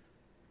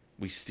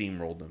we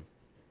steamrolled them.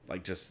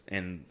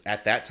 And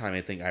at that time, I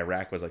think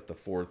Iraq was like the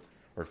 4th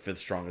or 5th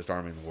strongest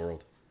army in the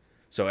world.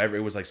 So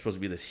it was like supposed to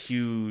be this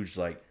huge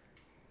like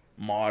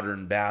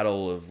modern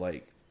battle of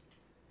like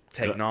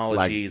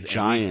technologies, like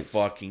giants.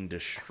 And we fucking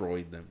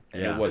destroyed them.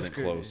 And it wasn't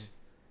close.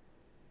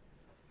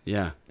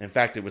 Yeah. In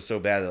fact, it was so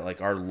bad that like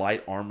our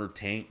light armored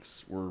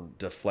tanks were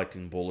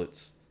deflecting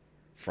bullets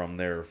from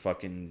their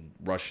fucking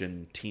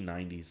Russian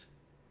T-90s.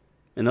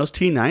 And those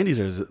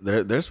T-90s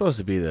they're supposed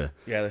to be the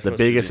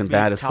biggest and be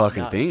baddest top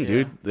fucking notch, thing,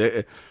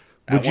 dude.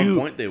 At one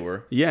point they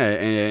were. Yeah,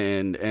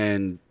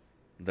 and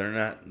they're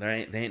not.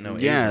 They ain't no.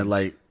 Yeah,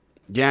 Abrams.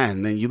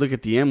 and then you look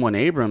at the M1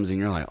 Abrams and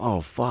you're like,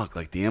 oh fuck,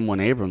 like the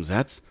M1 Abrams,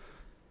 that's.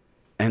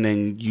 And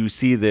then you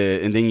see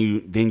then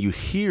you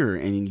hear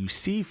and you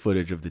see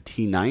footage of the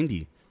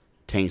T-90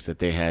 tanks that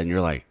they had, and you're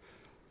like,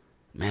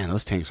 man,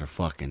 those tanks are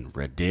fucking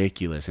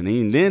ridiculous. And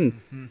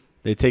then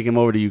they take them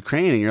over to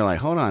Ukraine, and you're like,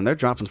 hold on, they're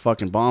dropping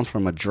fucking bombs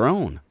from a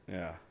drone.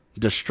 Yeah.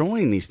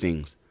 Destroying these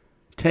things,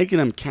 taking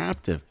them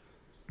captive.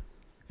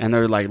 And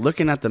they're like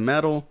looking at the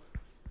metal.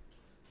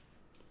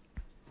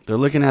 They're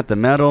looking at the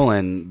metal,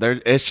 and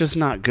it's just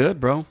not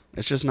good, bro.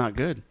 It's just not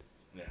good.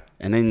 Yeah.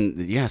 And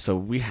then, so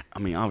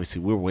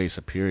obviously we're way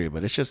superior,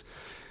 but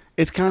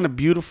it's kind of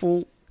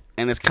beautiful,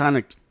 and it's kind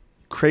of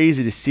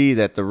crazy to see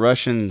that the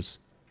Russians,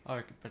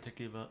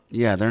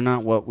 they're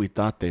not what we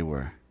thought they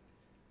were.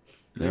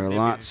 They're a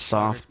lot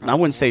soft. I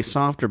wouldn't say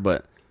softer,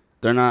 but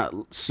they're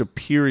not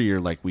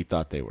superior like we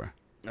thought they were.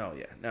 Oh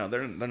yeah, no,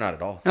 they're not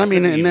at all. I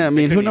mean,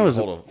 who knows?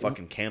 Hold a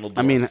fucking candle.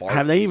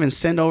 Have they even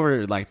sent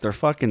over like their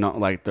fucking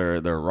like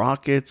their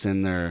rockets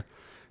and their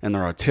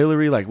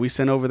artillery like we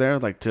sent over there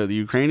like to the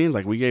Ukrainians?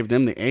 Like we gave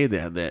them the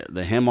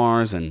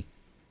HIMARS and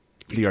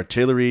the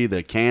artillery,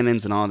 the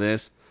cannons, and all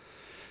this.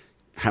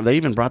 Have they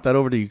even brought that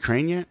over to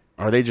Ukraine yet?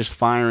 Or are they just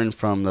firing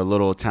from the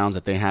little towns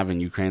that they have in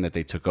Ukraine that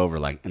they took over,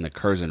 like in the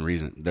Kherson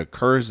region? You're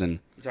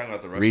talking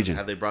about the Russians. Region.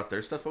 Have they brought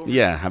their stuff over?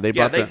 Yeah, have they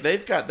brought?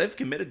 They've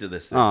committed to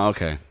this thing. Oh,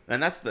 okay.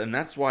 And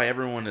that's why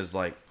everyone is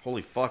like,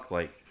 holy fuck,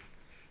 like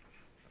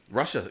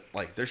Russia,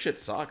 like their shit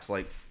sucks.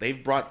 Like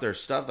they've brought their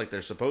stuff like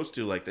they're supposed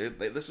to. Like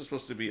this is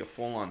supposed to be a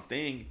full on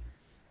thing.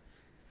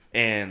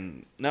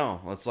 And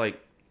no, it's like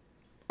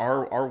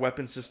our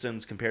weapon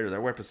systems compared to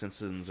their weapon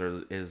systems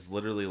is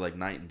literally like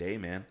night and day,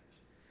 man.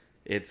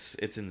 It's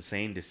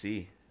insane to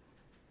see.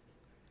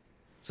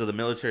 So the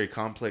military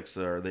complex,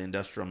 or the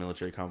industrial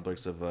military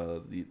complex of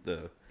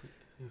the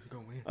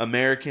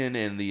American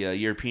and the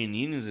European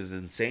unions is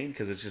insane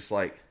because it's just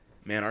like,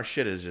 man, our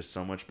shit is just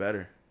so much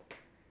better.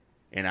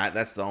 And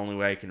that's the only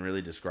way I can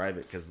really describe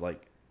it, because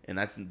like, and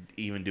that's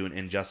even doing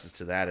injustice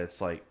to that.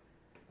 It's like,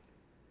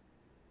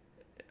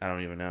 I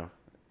don't even know.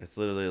 It's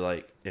literally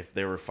like if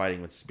they were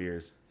fighting with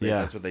spears. Like,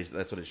 yeah,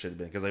 that's what it should have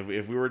been. Because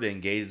if we were to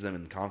engage them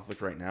in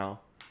conflict right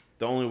now,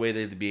 the only way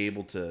they'd be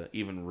able to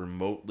even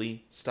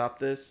remotely stop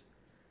this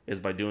is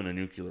by doing a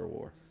nuclear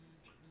war.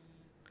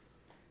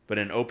 But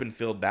in open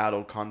field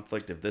battle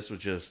conflict, if this was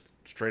just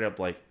straight up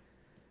like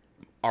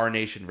our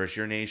nation versus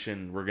your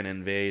nation, we're gonna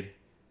invade,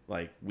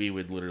 like we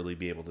would literally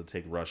be able to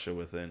take Russia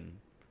within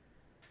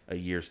a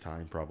year's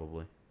time,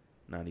 probably,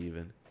 not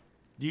even.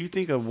 Do you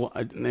think and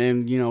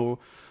we'll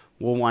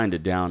wind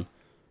it down.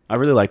 I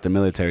really like the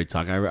military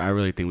talk. I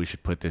really think we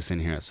should put this in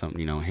here at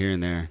something, here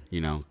and there,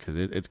 because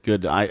it's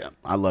good. I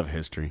love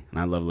history, and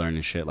I love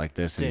learning shit like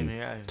this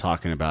and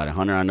talking about it.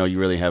 Hunter, I know you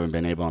really haven't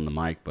been able on the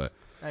mic, but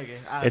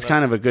it's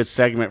kind of a good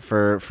segment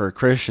for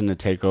Christian to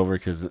take over,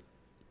 because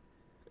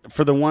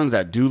for the ones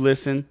that do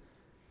listen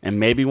and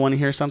maybe want to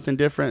hear something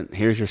different,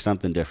 here's your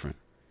something different.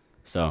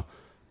 So,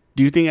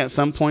 do you think at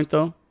some point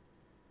though,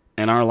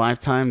 in our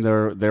lifetime,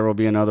 there will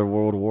be another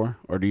world war,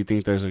 or do you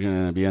think there's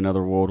going to be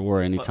another world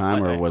war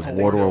anytime, or was I think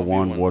World War there'll be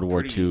One, one World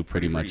War Two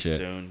pretty much it?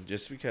 soon,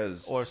 just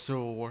because Or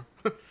Civil War.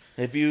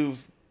 if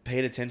you've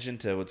paid attention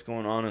to what's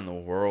going on in the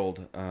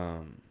world,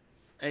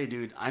 Hey,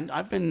 dude,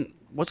 I've been.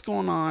 What's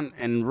going on?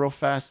 And real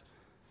fast,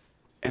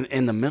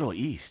 in the Middle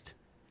East.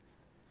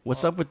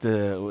 What's up with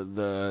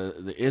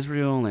the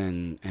Israel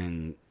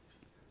and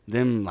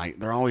them? Like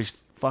they're always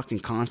fucking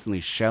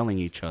constantly shelling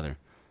each other.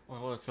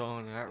 What's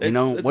going on? You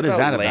know, what is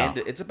that land,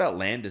 about? It's about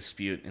land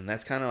dispute, and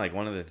that's kind of like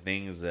one of the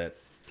things that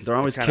They're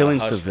always it's kinda killing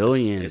hush-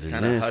 civilians It's and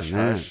kind of this hush and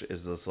that. hush.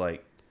 Is this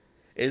like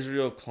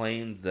Israel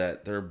claims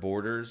that their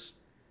borders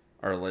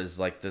is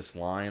like this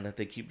line that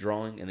they keep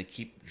drawing, and they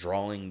keep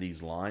drawing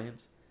these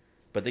lines,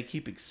 but they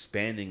keep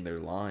expanding their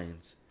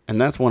lines. And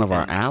that's one of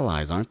our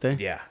allies, aren't they?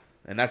 Yeah,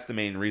 and that's the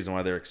main reason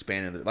why they're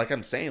expanding. Like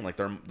I'm saying, like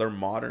they're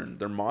modern,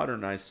 they're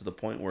modernized to the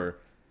point where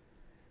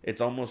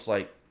it's almost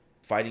like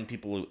fighting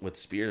people with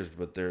spears,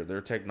 but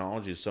their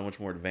technology is so much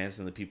more advanced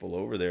than the people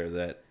over there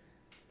that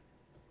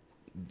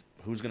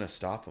who's gonna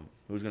stop them?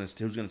 Who's gonna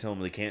tell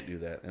them they can't do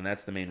that? And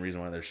that's the main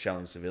reason why they're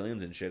shelling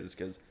civilians and shit. Is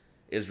because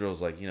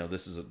Israel's like,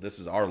 this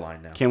is our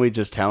line now. Can we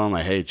just tell them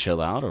like, hey, chill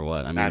out, or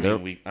what? I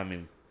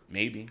mean,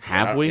 maybe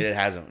Have we? It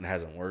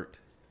hasn't worked.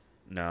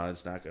 No,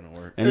 it's not gonna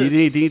work. And do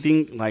you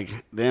think like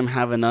them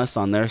having us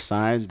on their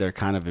side, they're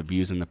kind of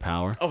abusing the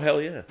power? Oh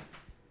hell yeah!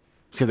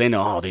 Because they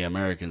know, the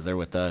Americans, they're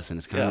with us, and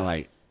it's kind of Yeah.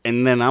 like.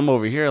 And then I'm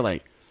over here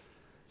like,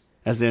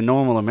 as the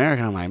normal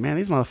American, I'm like, man,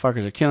 these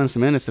motherfuckers are killing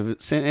some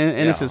innocent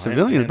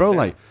civilians, hands bro. down.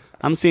 Like,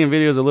 I'm seeing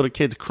videos of little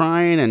kids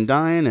crying and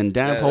dying, and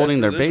dads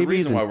holding their there's a babies.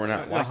 reason why And, we're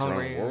not liked around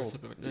hungry the or world.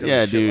 something like It's that. 'cause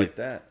yeah, of shit dude. like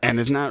that. And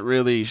it's not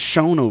really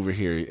shown over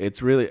here.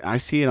 It's really, I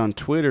see it on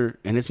Twitter,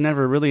 and it's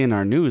never really in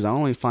our news. I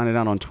only find it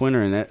out on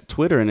Twitter,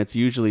 and it's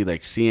usually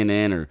like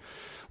CNN or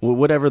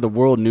whatever the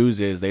world news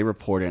is. They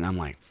report it, and I'm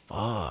like,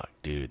 fuck,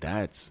 dude,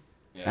 that's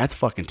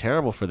fucking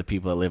terrible for the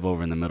people that live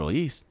over in the Middle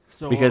East.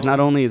 So, Because not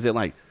only is it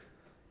like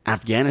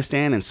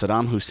Afghanistan and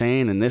Saddam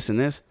Hussein and this, I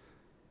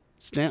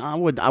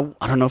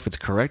don't know if it's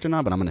correct or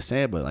not, but I'm gonna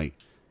say it. But like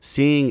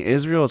seeing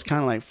Israel is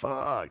kind of like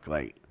fuck,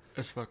 like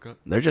It's fuck up.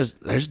 they're just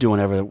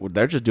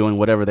doing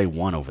whatever they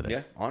want over there.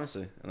 Yeah,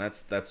 honestly, and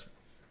that's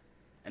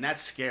And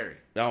that's scary.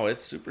 no,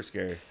 it's super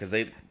scary because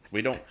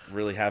we don't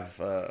really have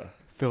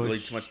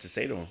really too much to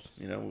say to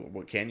them.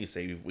 What can you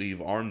say?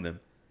 We've armed them.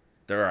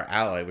 They're our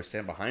ally. We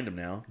stand behind them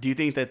now. Do you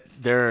think that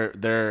they're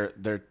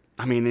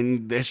I mean,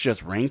 and it's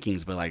just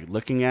rankings, but like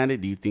looking at it,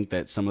 do you think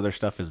that some of their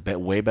stuff is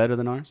way better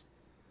than ours?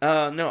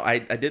 No, I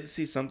did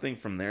see something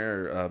from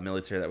their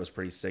military that was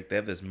pretty sick. They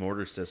have this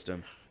mortar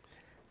system,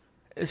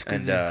 It's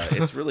and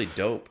crazy. it's really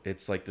dope.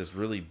 It's like this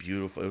really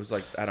beautiful. It was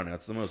like, I don't know.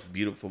 It's the most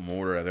beautiful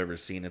mortar I've ever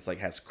seen. It's like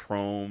has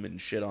chrome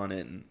and shit on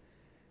it, and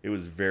it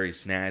was very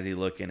snazzy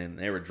looking. And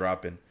they were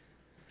dropping.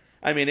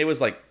 I mean, it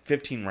was like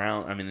 15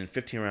 rounds. I mean, in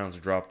 15 rounds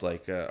dropped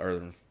like, or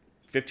in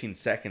 15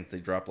 seconds they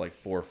dropped like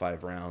 4 or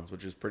 5 rounds,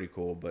 which is pretty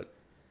cool. But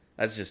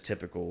that's just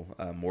typical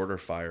mortar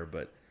fire.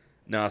 But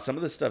no, some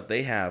of the stuff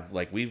they have,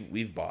 like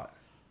we've bought.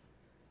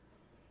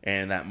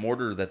 And that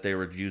mortar that they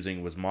were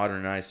using was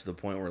modernized to the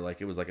point where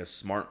like it was a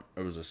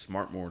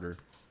smart mortar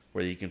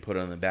where you can put it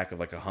on the back of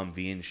like a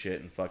Humvee and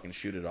shit and fucking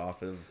shoot it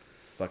off of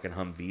fucking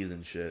Humvees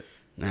and shit.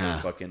 Nah.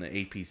 Or fucking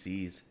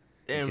APCs.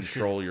 Damn You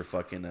control your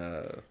fucking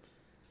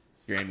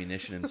your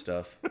ammunition and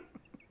stuff.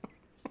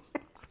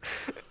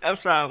 I'm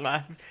sorry, I'm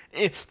laughing.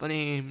 It's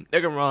funny.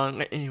 Don't get me wrong.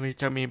 Like, anyway,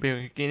 tell me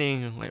about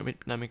beginning, like with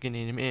not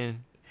beginning them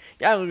in.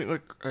 Yeah,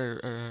 look,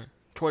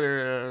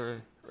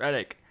 Twitter,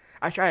 Reddit.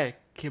 I try to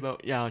keep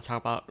up. Yeah,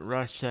 talk about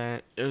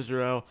Russia,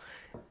 Israel.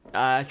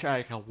 I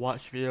try to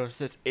watch videos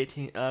since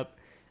 18 up.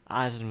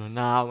 I just know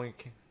now we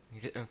can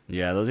get them.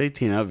 Yeah, those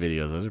 18 up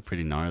videos, those are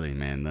pretty gnarly,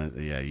 man.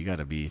 You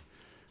gotta be,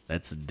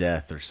 that's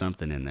death or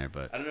something in there.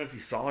 But I don't know if you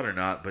saw it or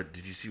not, but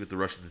did you see what the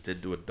Russians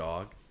did to a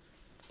dog?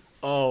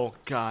 Oh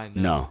God,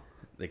 no,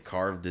 They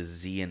carved a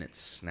Z in its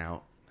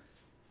snout.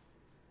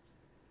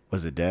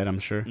 was it dead? I'm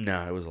sure.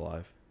 No, it was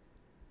alive.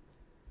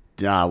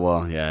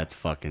 Well, yeah, it's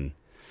fucking.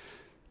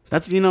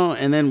 That's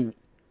and then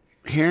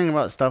hearing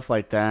about stuff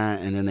like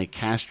that, and then they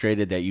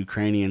castrated that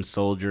Ukrainian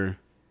soldier.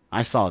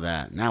 I saw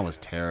that, and that was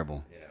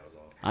terrible. Yeah, it was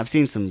awful. I've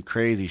seen some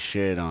crazy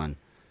shit on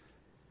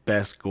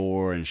Best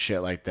Gore and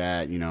shit like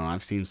that.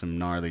 I've seen some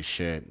gnarly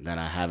shit that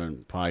I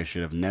probably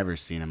should have never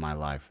seen in my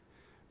life.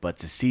 But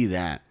to see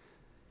that,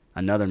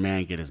 another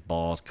man get his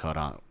balls cut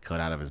out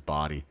of his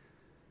body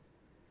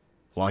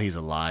while he's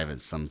alive in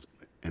some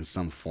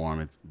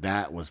form,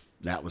 that was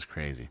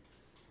crazy.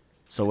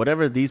 So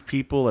whatever these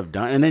people have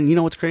done, and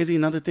then what's crazy?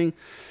 Another thing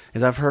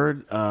is I've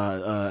heard,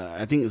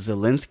 I think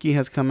Zelensky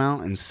has come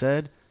out and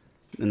said,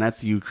 and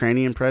that's the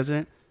Ukrainian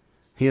president.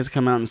 He has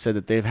come out and said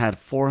that they've had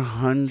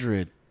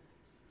 400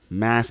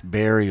 mass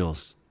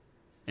burials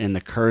in the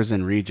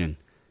Kherson region.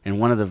 In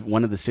one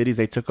of the cities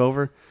they took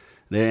over,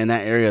 there in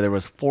that area there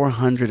was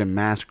 400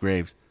 mass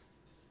graves,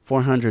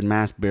 400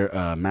 mass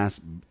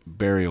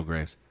burial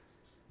graves,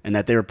 and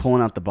that they were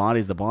pulling out the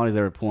bodies. The bodies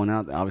they were pulling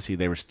out, obviously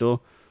they were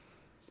still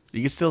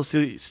You can still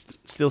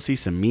see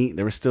some meat.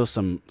 There was still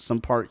some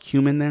part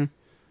human there,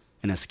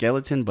 and a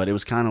skeleton, but it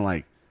was kind of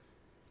like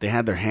they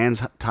had their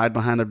hands tied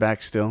behind their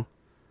back still,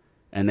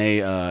 and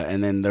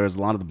then there was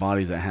a lot of the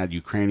bodies that had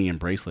Ukrainian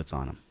bracelets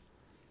on them.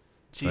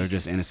 So they're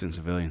just innocent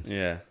civilians.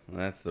 Yeah,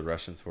 that's the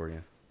Russians for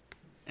you.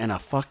 And a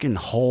fucking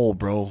hole,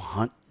 bro.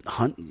 Hunt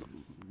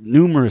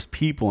numerous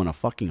people in a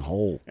fucking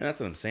hole. And that's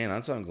what I'm saying.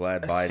 That's why I'm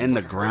glad Biden In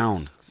the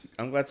ground.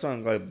 I'm glad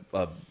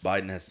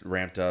Biden has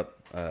ramped up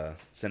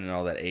sending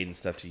all that aid and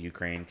stuff to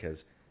Ukraine,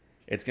 because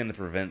it's going to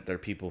prevent their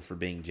people from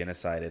being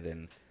genocided,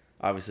 and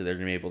obviously they're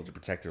going to be able to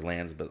protect their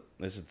lands. But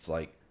this is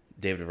like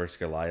David versus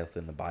Goliath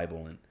in the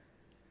Bible,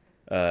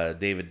 and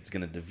David's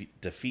going to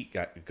defeat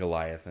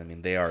Goliath. I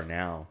mean, they are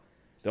now.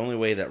 The only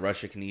way that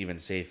Russia can even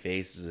save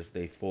face is if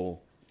they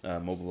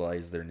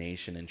mobilize their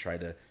nation and try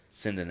to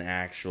send an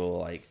actual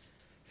like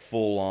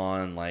full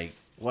on like.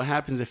 What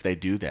happens if they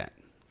do that?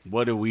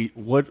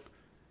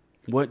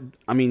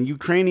 I mean,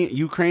 Ukraine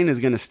is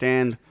going to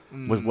stand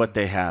with what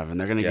they have, and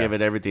they're going to give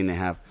it everything they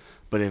have.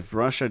 But if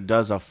Russia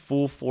does a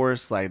full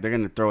force, like they're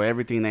going to throw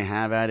everything they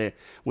have at it,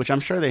 which I'm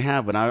sure they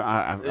have, but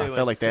I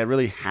felt like they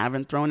really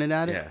haven't thrown it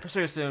at it.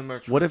 Yeah.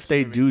 What if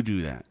they do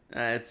that?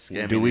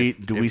 Do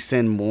we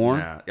send more?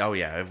 Yeah. Oh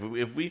yeah.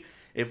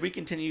 If we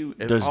continue,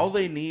 all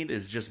they need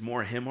is just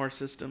more HIMARS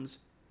systems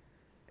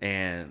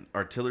and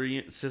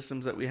artillery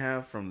systems that we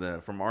have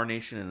from our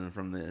nation and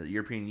from the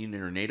European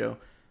Union or NATO,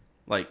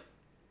 like.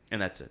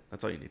 And that's it.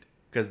 That's all you need.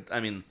 Because, I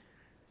mean,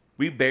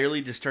 we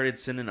barely just started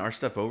sending our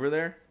stuff over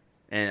there.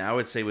 And I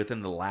would say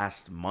within the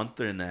last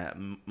month and a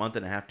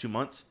half, 2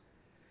 months.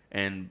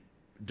 And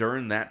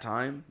during that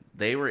time,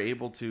 they were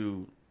able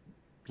to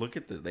look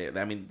at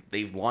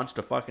they've launched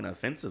a fucking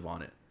offensive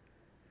on it.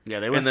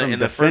 Yeah, they went from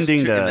defending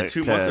in the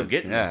 2 months of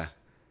getting this.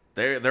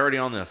 They're already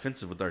on the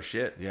offensive with our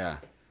shit. Yeah.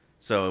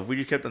 So if we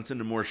just kept on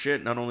sending more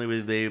shit, not only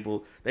would they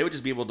would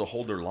just be able to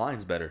hold their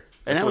lines better.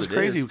 And that was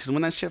crazy, because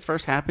when that shit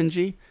first happened,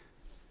 G,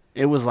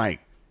 it was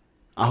like,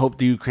 I hope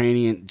the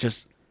Ukrainian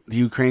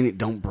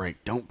don't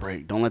break,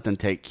 don't let them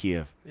take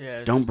Kiev.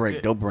 Yeah, don't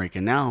break.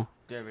 And now,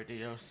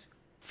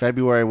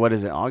 February, what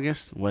is it,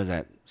 August? What is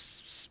that,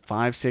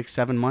 5, 6,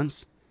 7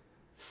 months?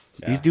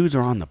 Yeah. These dudes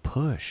are on the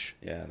push.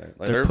 Yeah,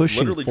 they're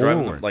pushing literally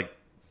forward.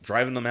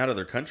 driving them out of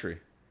their country.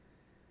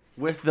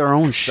 With their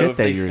own shit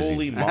they're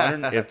using.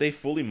 If they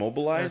fully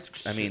mobilize,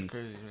 I mean,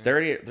 crazy,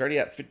 they're already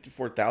at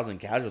 54,000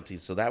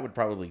 casualties, so that would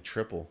probably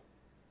triple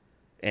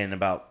in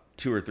about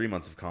 2 or 3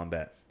 months of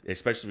combat.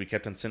 Especially if we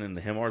kept on sending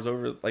the HIMARS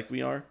over like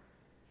we are.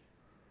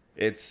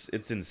 It's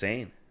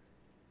insane.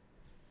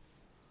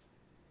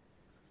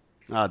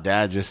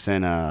 Dad just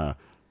sent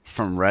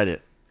from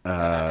Reddit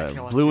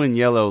blue and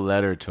yellow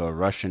letter to a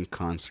Russian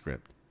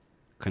conscript.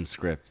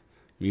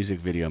 Music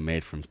video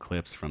made from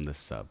clips from the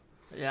sub.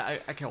 Yeah,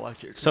 I can't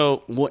watch it.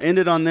 So we'll end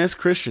it on this,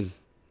 Christian.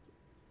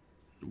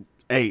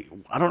 Hey,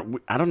 I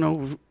don't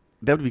know.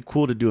 That would be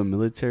cool to do a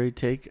military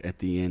take at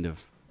the end of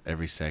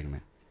every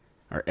segment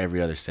or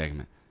every other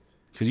segment,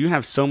 because you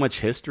have so much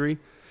history,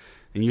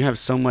 and you have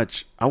so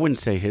much. I wouldn't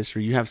say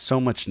history. You have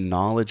so much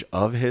knowledge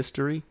of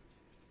history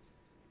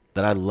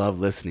that I love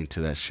listening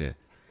to that shit.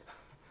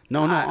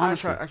 No,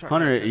 honestly, I try.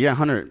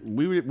 Hunter.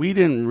 We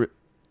didn't.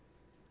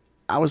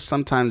 I was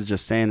sometimes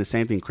just saying the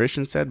same thing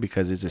Christian said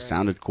because it just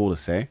sounded cool to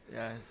say.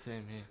 Yeah,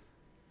 same here.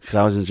 Because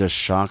I was in just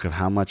shock of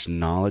how much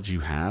knowledge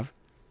you have.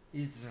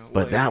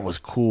 But that was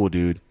cool,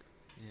 dude.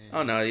 Yeah.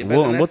 Oh no,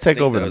 we'll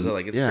take over. It's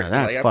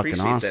that's I fucking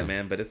appreciate awesome, that,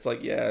 man. But it's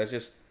like, it's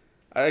just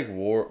I like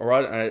war, or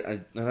I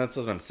that's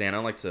what I'm saying. I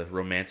don't like to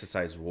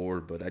romanticize war,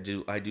 but I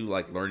do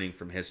like learning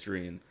from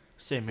history and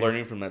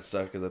learning from that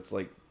stuff, because that's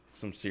like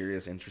some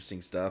serious,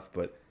 interesting stuff.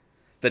 But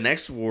the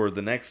next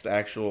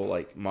actual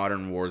like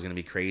modern war is gonna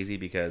be crazy,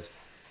 because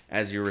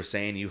as you were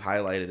saying, you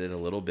highlighted it a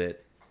little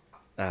bit.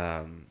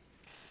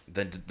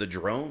 The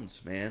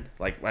drones, man.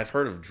 Like, I've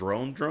heard of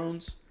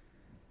drones,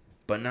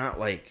 but not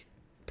like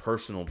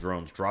personal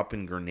drones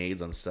dropping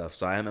grenades on stuff.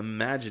 So I'm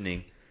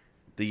imagining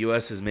the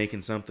U.S. is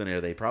making something, or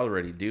they probably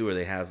already do, or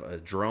they have a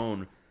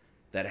drone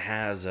that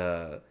has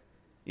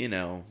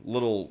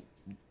little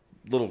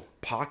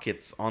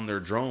pockets on their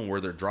drone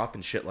where they're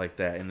dropping shit like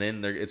that, and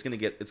then it's gonna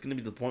be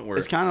to the point where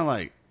it's kind of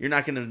like you're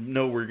not gonna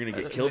know where you're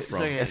gonna get killed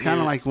from. It's kind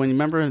of like when you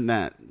remember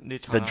that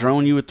the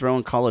drone you would throw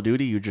in Call of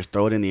Duty, you just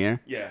throw it in the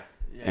air,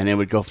 and it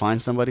would go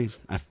find somebody.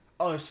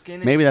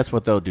 Maybe that's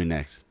what they'll do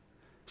next,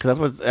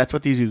 because that's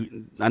what these.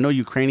 I know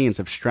Ukrainians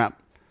have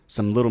strapped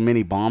some little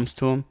mini bombs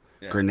to them,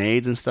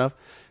 grenades and stuff,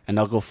 and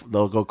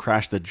they'll go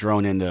crash the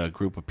drone into a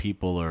group of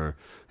people or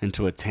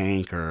into a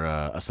tank or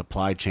a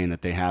supply chain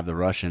that they have. The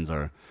Russians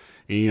are.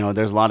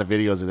 There's a lot of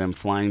videos of them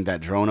flying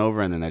that drone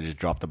over, and then they just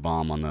drop the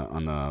bomb on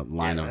the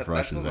line of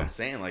Russians. That's what I'm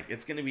saying. Like,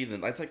 it's gonna be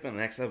that's like the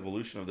next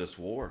evolution of this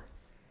war,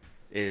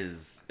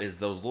 is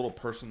those little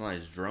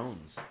personalized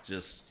drones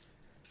just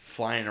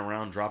flying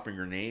around dropping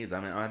grenades. I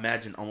mean, I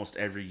imagine almost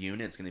every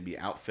unit's gonna be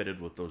outfitted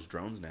with those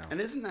drones now.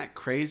 And isn't that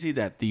crazy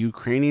that the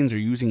Ukrainians are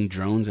using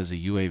drones as a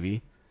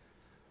UAV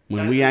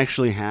when we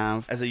actually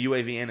have as a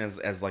UAV and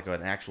as like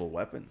an actual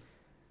weapon?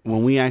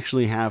 When we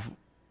actually have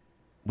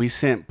we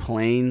sent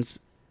planes,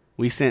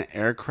 we sent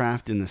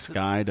aircraft in the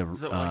sky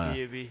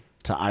to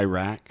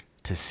Iraq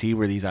to see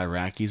where these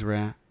Iraqis were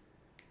at.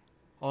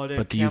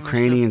 But the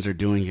Ukrainians are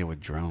doing it with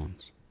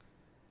drones.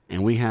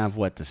 And we have,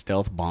 the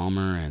stealth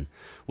bomber, and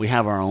we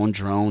have our own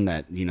drone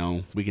that,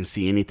 we can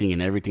see anything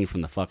and everything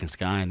from the fucking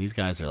sky. And these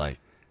guys are like,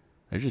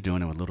 they're just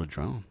doing it with little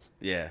drones.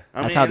 Yeah.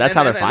 That's how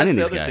they're finding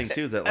these guys. That's the other thing,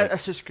 too, is that, like,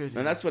 that's just good.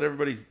 And that's what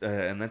everybody,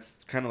 and that's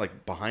kind of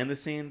like behind the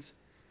scenes,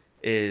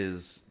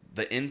 is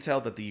the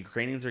intel that the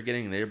Ukrainians are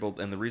getting,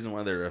 and the reason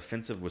why their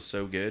offensive was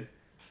so good,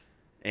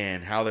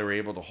 and how they were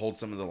able to hold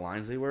some of the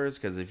lines they were, is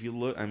because if you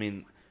look, I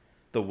mean,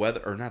 the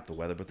weather, or not the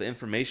weather, but the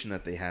information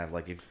that they have,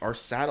 like if our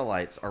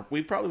satellites are,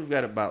 we've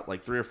got about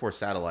like 3 or 4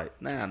 satellites,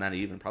 not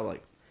even, probably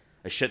like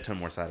a shit ton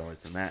more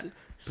satellites than that,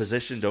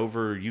 positioned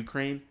over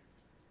Ukraine,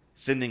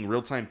 sending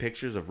real-time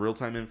pictures of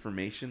real-time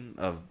information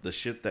of the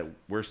shit that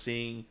we're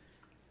seeing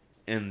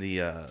in the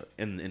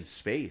in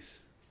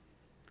space.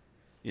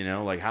 You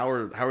know, like how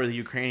are the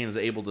Ukrainians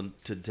able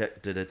to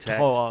detect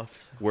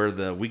where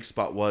the weak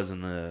spot was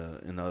in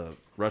the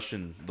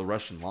Russian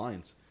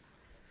lines?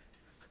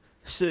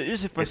 So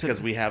it's because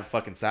we have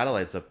fucking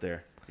satellites up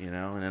there, you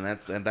know, and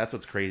that's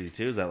what's crazy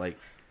too, is that like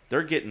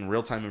they're getting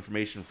real time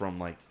information from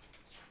like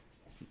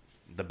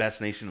the best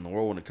nation in the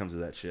world when it comes to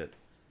that shit.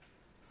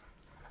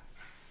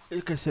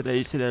 You said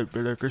that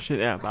brother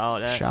Christian about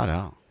that. Shout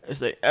out.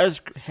 It's like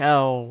as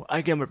hell.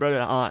 I get my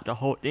brother on the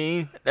whole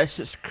thing. That's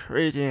just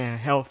crazy and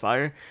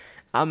hellfire.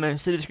 I mean,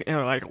 cities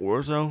like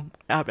Warzone.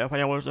 I've been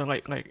playing Warzone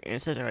like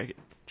instead of like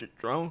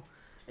drone.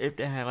 If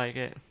they had like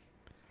it,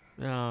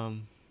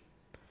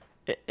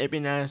 it'd be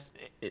nice.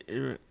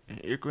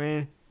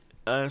 Ukraine,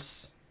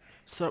 us,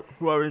 so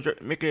whoever's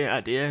making an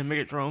idea, make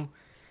a drone,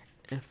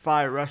 and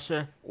fight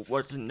Russia.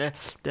 What's the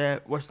next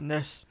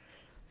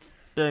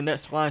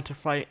line to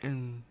fight?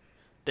 And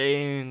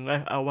they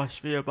left. I watched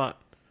a video about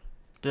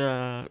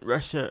the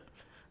Russia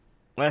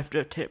left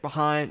their tape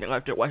behind. They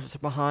left their weapons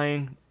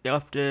behind. They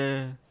left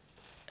the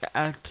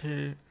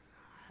artillery.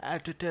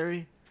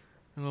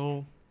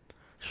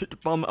 Shoot the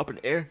bomb up in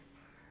the air.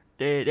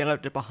 They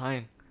left it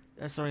behind.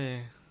 That's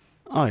why.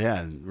 Oh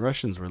yeah,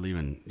 Russians were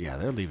leaving. Yeah,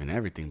 they're leaving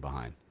everything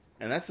behind.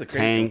 And that's the crazy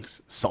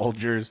tanks,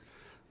 soldiers,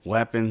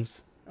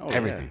 weapons,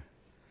 everything. Yeah.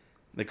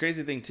 The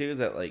crazy thing too is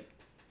that like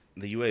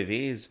the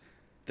UAVs,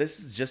 this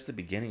is just the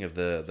beginning of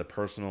the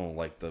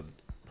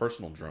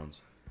personal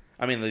drones.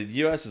 I mean, the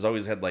U.S. has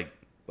always had like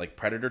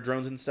Predator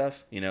drones and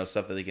stuff, you know,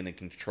 stuff that they can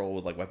control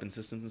with like weapon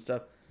systems and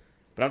stuff.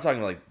 But I'm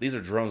talking like these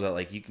are drones that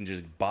like you can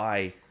just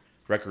buy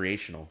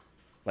recreational.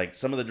 Like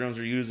some of the drones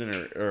they're using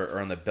are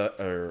on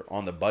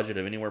the budget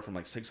of anywhere from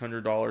like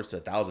 $600 to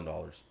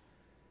 $1,000.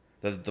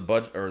 The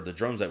budget or the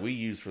drones that we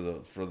use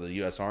for the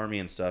U.S. Army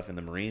and stuff and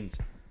the Marines,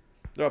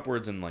 they're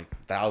upwards in like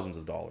thousands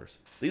of dollars.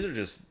 These are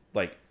just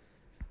like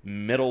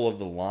middle of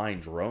the line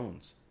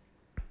drones.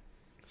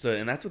 So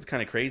and that's what's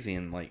kind of crazy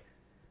and like.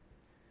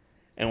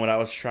 And what I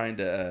was trying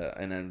to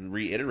and then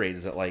reiterate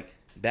is that like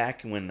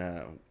back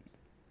when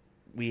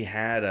we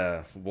had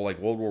like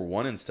World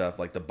War I and stuff,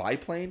 like the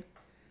biplane,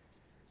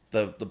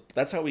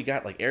 that's how we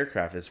got like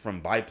aircraft is from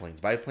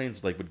biplanes.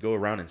 Biplanes like would go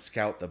around and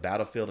scout the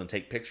battlefield and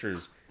take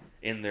pictures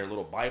in their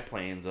little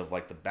biplanes of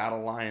like the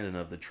battle lines and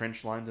of the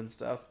trench lines and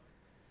stuff.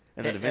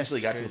 And then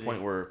eventually got to the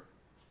point where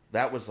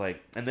that was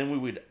like, and then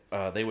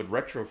they would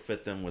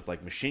retrofit them with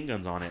like machine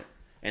guns on it,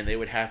 and they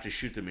would have to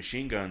shoot the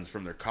machine guns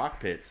from their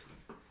cockpits.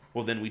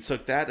 Well, then we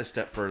took that a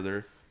step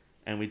further,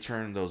 and we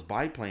turned those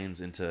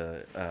biplanes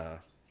into,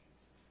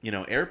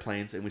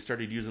 airplanes, and we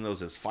started using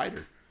those as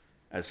fighter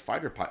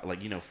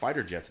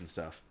jets and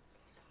stuff.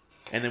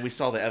 And then we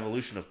saw the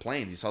evolution of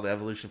planes. You saw the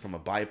evolution from a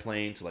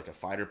biplane to like a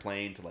fighter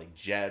plane to like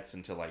jets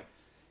and to like,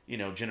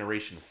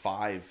 Generation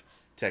 5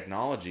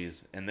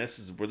 technologies. And this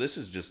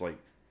is just like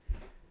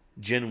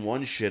Gen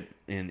 1 shit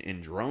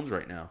in drones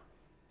right now.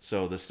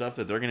 So the stuff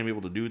that they're going to be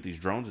able to do with these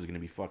drones is going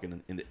to be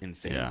fucking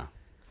insane. Yeah.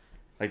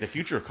 Like, the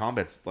future of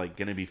combat's, like,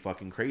 going to be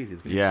fucking crazy.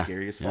 It's going to be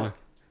scary as fuck.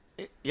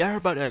 Yeah, I heard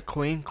about that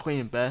Queen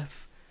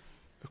Beth.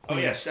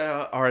 Shout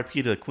out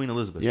R.I.P. to Queen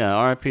Elizabeth. Yeah,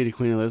 R.I.P. to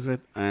Queen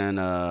Elizabeth. And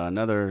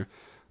another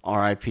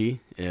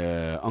R.I.P.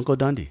 Uncle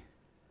Dundee.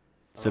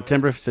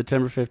 September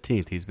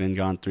 15th. He's been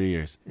gone 3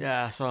 years.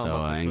 Yeah, I saw him. So,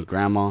 and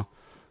Grandma,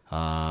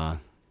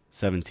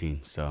 17.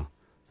 So,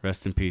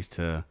 rest in peace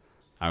to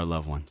our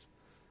loved ones.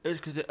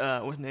 It's because,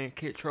 what's his name,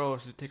 Kate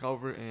Charles to take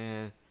over,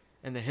 and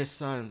then his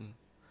son,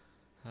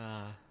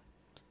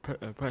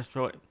 press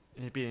forward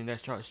and be the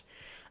next charge.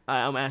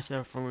 I'm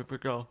asking from we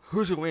go.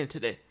 Who's gonna win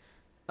today?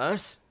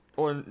 Us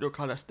or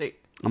North State?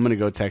 I'm gonna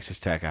go Texas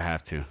Tech. I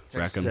have to.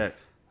 Texas Tech.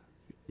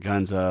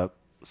 Guns up,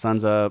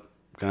 suns up,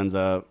 guns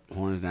up,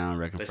 horns down.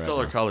 Wreck 'em They forever. stole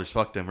our colors.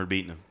 Fuck them. We're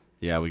beating them.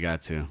 Yeah, we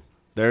got to.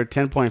 They're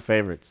 10-point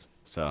favorites.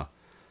 So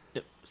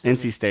Yep.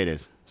 NC State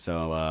is.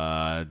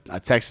 So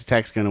Texas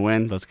Tech's gonna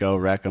win. Let's go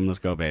wreck 'em. Let's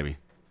go, baby.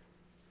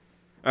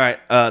 All right,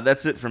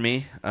 that's it for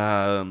me.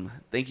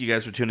 Thank you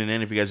guys for tuning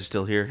in. If you guys are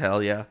still here,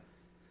 hell yeah.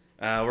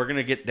 We're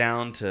gonna get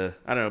down to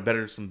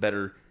some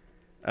better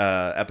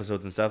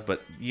episodes and stuff.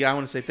 But yeah, I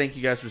want to say thank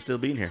you guys for still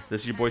being here.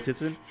 This is your boy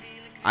Titsman.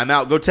 I'm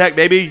out. Go Tech,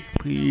 baby.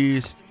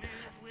 Peace.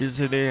 This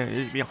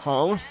is me,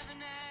 Holmes.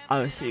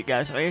 I'll see you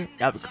guys later.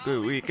 Have a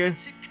good weekend.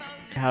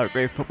 Have a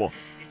great football.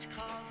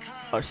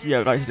 I'll see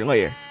you guys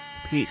later.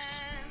 Peace.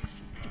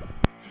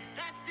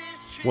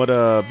 What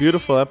a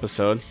beautiful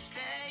episode.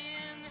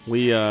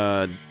 We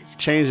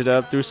changed it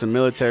up, threw some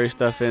military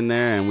stuff in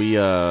there, and we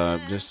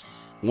just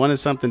wanted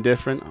something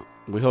different.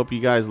 We hope you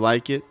guys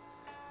like it.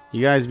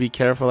 You guys be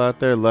careful out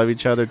there. Love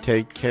each other.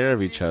 Take care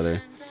of each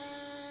other.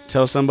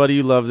 Tell somebody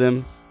you love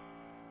them,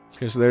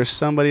 because there's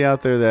somebody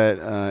out there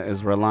that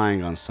is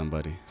relying on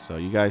somebody. So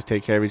you guys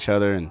take care of each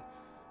other, and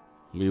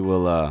we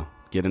will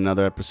get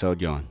another episode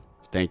going.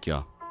 Thank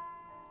y'all.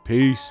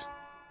 Peace.